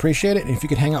really appreciate it. And if you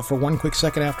could hang out for one quick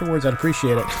second afterwards, I'd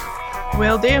appreciate it.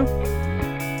 Will do.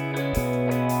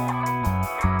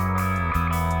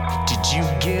 Did you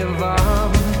give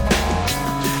up?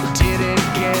 Did it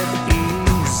get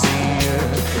easier?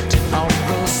 Did all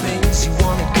those things you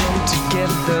want to come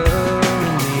together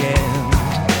in the end?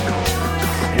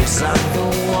 Was I the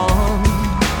one?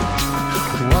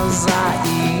 Was I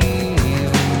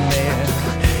even there?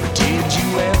 Did you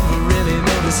ever really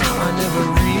notice how I never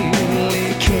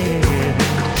really cared?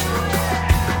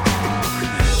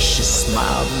 She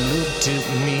smiled and looked at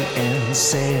me and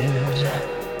said,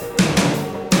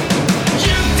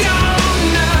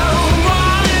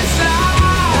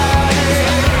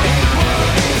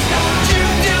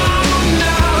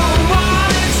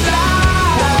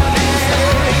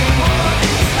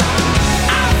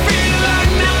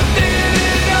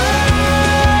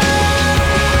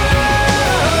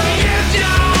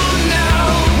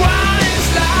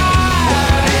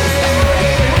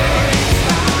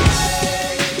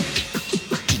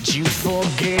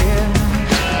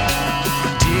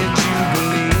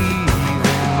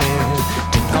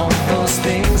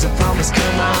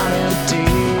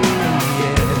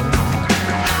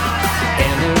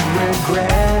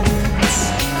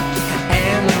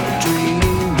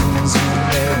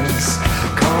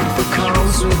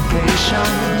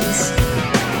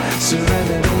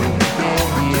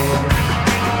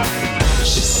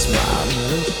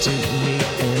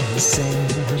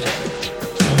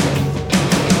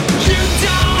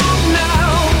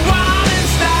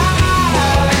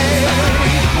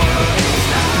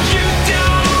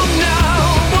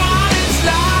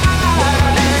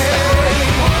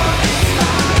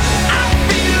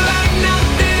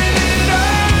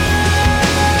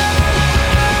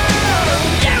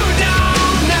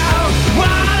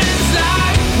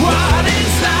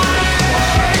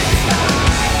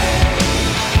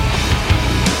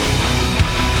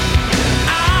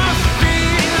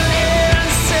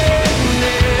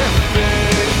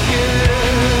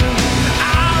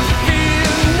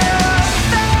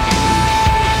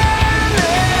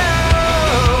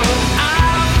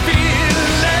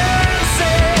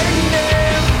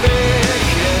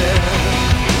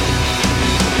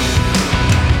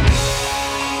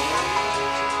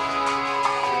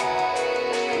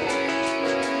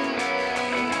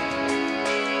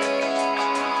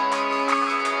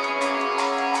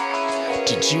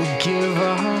 you give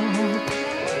up?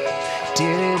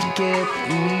 Did it get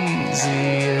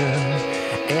easier?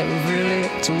 Every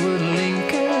little would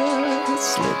linger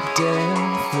slipped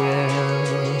and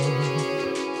fell.